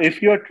 So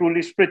if you are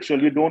truly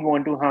spiritual, you don't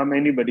want to harm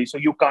anybody, so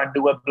you can't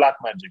do a black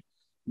magic.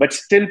 But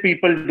still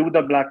people do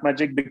the black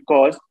magic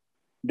because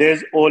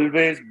there's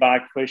always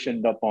bad fish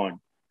in the pond.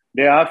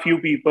 There are few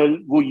people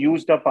who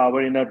use the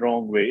power in a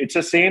wrong way. It's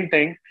the same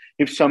thing.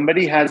 If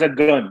somebody has a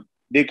gun,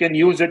 they can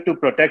use it to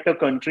protect a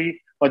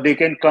country, or they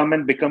can come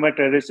and become a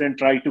terrorist and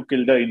try to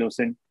kill the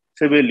innocent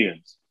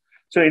civilians.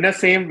 So in the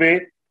same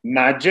way,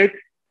 magic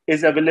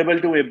is available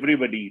to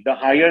everybody. The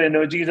higher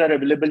energies are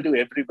available to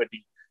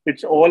everybody.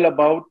 It's all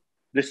about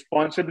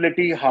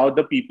responsibility, how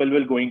the people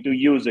will going to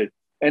use it.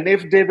 And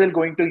if they will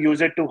going to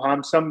use it to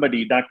harm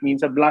somebody, that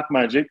means a black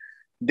magic,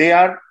 they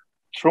are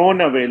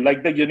thrown away.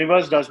 Like the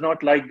universe does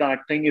not like that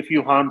thing if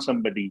you harm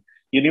somebody.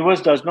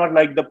 Universe does not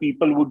like the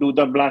people who do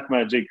the black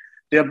magic.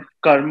 Their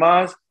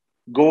karmas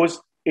goes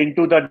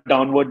into the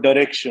downward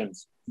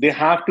directions. They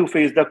have to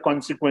face the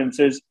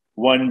consequences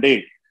one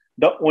day.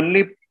 The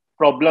only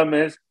problem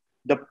is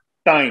the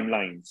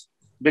timelines,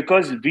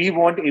 because we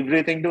want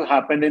everything to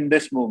happen in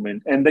this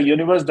moment, and the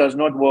universe does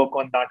not work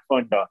on that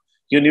funda.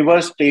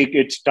 Universe take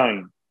its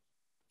time.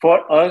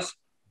 For us,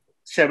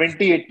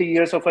 70, 80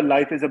 years of a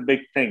life is a big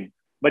thing.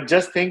 But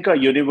just think a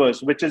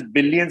universe which is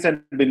billions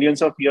and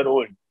billions of years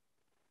old.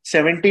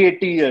 70,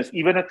 80 years,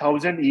 even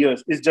 1,000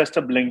 years is just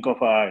a blink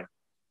of an eye.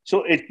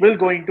 So it will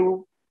going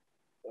to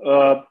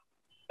uh,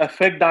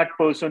 affect that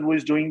person who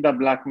is doing the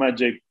black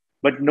magic,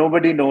 but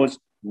nobody knows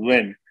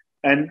when.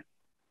 And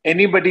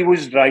anybody who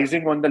is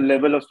rising on the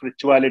level of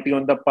spirituality,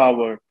 on the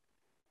power,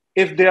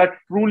 if they are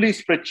truly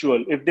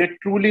spiritual, if they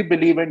truly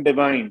believe in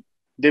divine,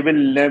 they will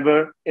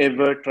never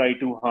ever try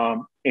to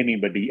harm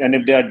anybody. And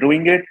if they are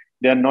doing it,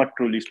 they are not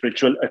truly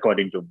spiritual,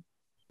 according to me.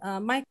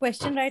 My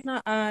question right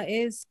now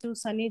is to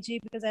Sunny ji,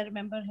 because I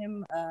remember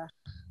him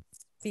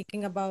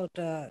speaking about,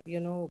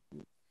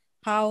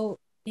 how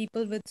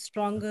people with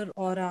stronger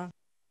aura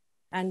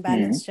and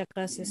balanced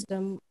chakra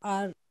system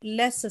are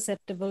less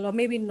susceptible, or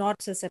maybe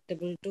not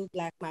susceptible, to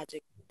black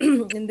magic.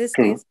 In this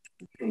True. case,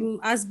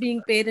 us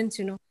being parents,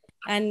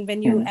 and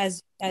when you,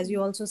 as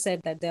you also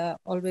said, that there are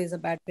always a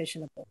bad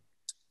patient approach.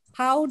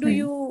 How do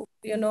you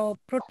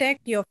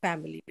protect your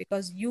family?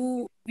 Because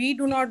we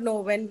do not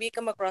know when we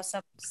come across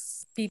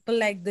people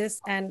like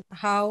this, and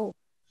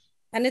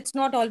it's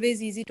not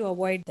always easy to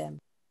avoid them.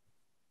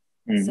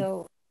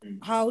 So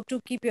how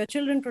to keep your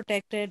children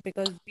protected,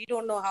 because we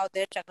don't know how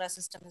their chakra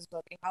system is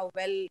working, how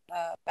well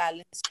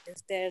balanced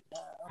is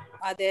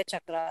are their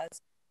chakras,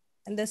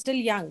 and they're still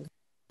young.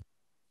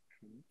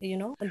 Do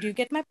you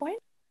get my point?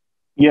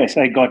 Yes,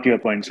 I got your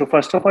point. So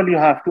first of all, you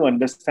have to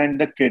understand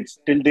the kids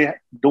till they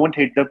don't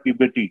hit the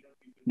puberty.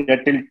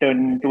 They're till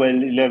 10, 12,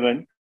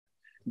 11.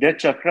 Their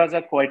chakras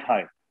are quite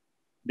high.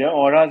 Their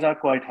auras are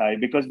quite high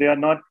because they are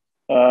not,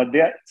 they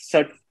are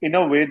set, in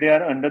a way, they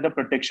are under the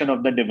protection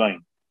of the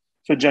divine.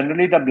 So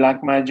generally the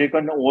black magic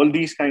and all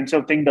these kinds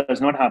of things does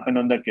not happen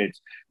on the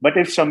kids. But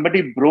if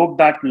somebody broke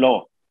that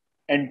law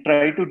and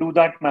try to do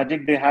that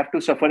magic, they have to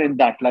suffer in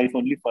that life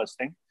only, first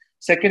thing.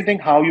 Second thing,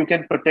 how you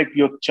can protect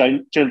your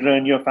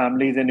children, your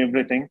families and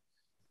everything.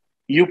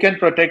 You can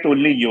protect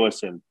only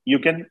yourself. You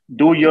can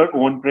do your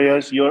own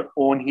prayers, your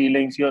own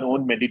healings, your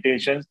own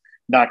meditations.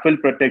 That will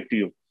protect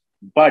you.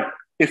 But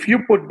if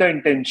you put the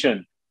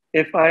intention,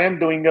 if I am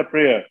doing a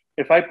prayer,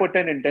 if I put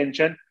an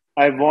intention,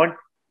 I want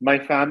my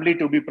family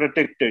to be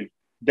protected,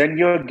 then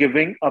you're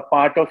giving a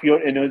part of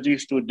your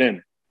energies to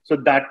them. So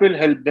that will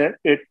help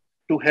it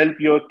to help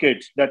your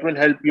kids. That will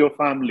help your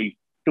family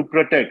to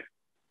protect.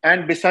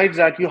 And besides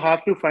that, you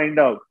have to find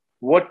out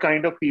what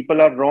kind of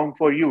people are wrong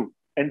for you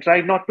and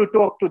try not to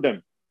talk to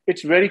them.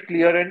 It's very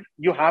clear, and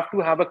you have to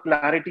have a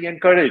clarity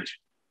and courage,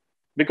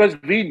 because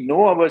we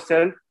know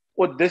ourselves,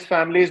 oh, this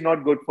family is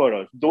not good for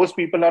us. Those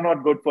people are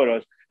not good for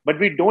us. But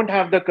we don't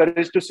have the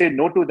courage to say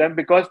no to them,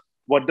 because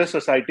what the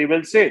society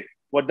will say,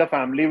 what the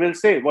family will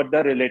say, what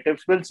the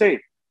relatives will say.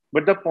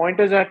 But the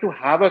point is that to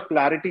have a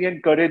clarity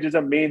and courage is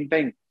a main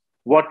thing.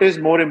 What is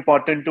more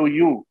important to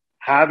you?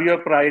 Have your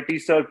priority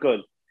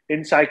circle.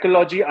 In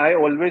psychology, I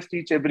always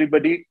teach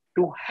everybody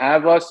to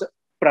have a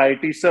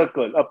priority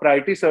circle. A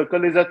priority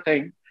circle is a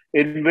thing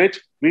in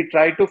which we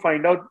try to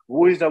find out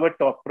who is our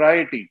top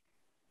priority.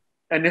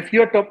 And if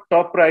your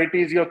top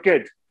priority is your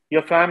kids,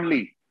 your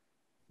family,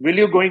 will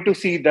you going to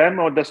see them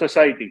or the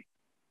society?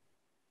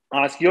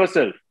 Ask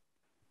yourself.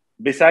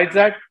 Besides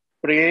that,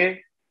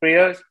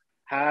 prayers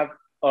have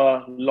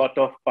a lot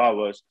of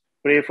powers.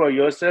 Pray for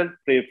yourself,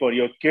 pray for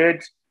your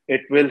kids.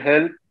 It will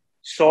help.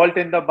 Salt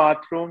in the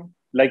bathroom,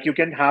 like you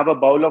can have a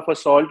bowl of a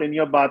salt in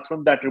your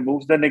bathroom that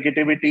removes the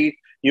negativity.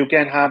 You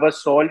can have a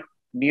salt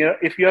near,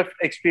 if you're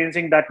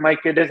experiencing that my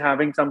kid is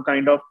having some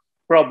kind of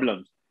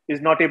problems,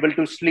 is not able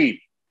to sleep,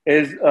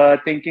 is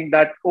thinking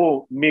that,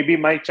 oh, maybe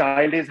my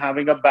child is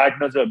having a bad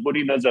nazar,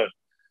 buri nazar.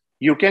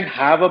 You can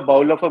have a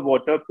bowl of a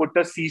water, put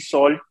a sea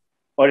salt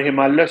or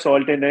Himalaya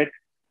salt in it,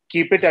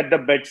 keep it at the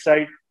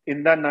bedside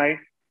in the night,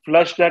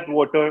 flush that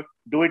water,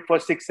 do it for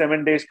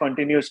 6-7 days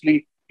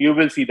continuously. You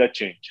will see the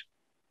change.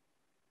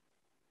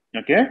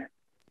 Okay?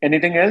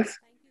 Anything else?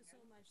 Thank you so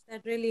much.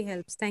 That really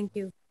helps. Thank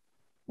you.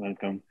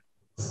 Welcome.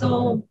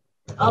 So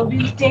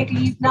we'll take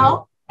leave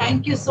now.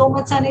 Thank you so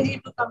much,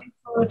 Saniji, for coming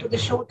to the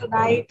show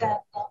tonight and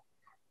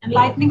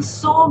enlightening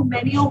so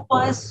many of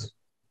us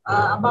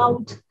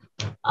about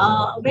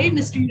a very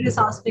mysterious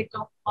aspect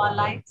of our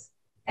lives.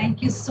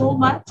 Thank you so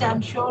much.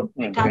 I'm sure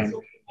it has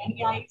opened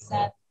many eyes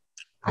and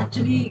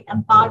actually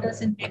empowered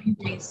us in many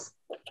ways.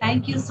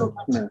 Thank you so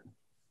much.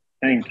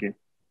 Thank you.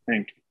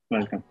 Thank you.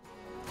 Welcome.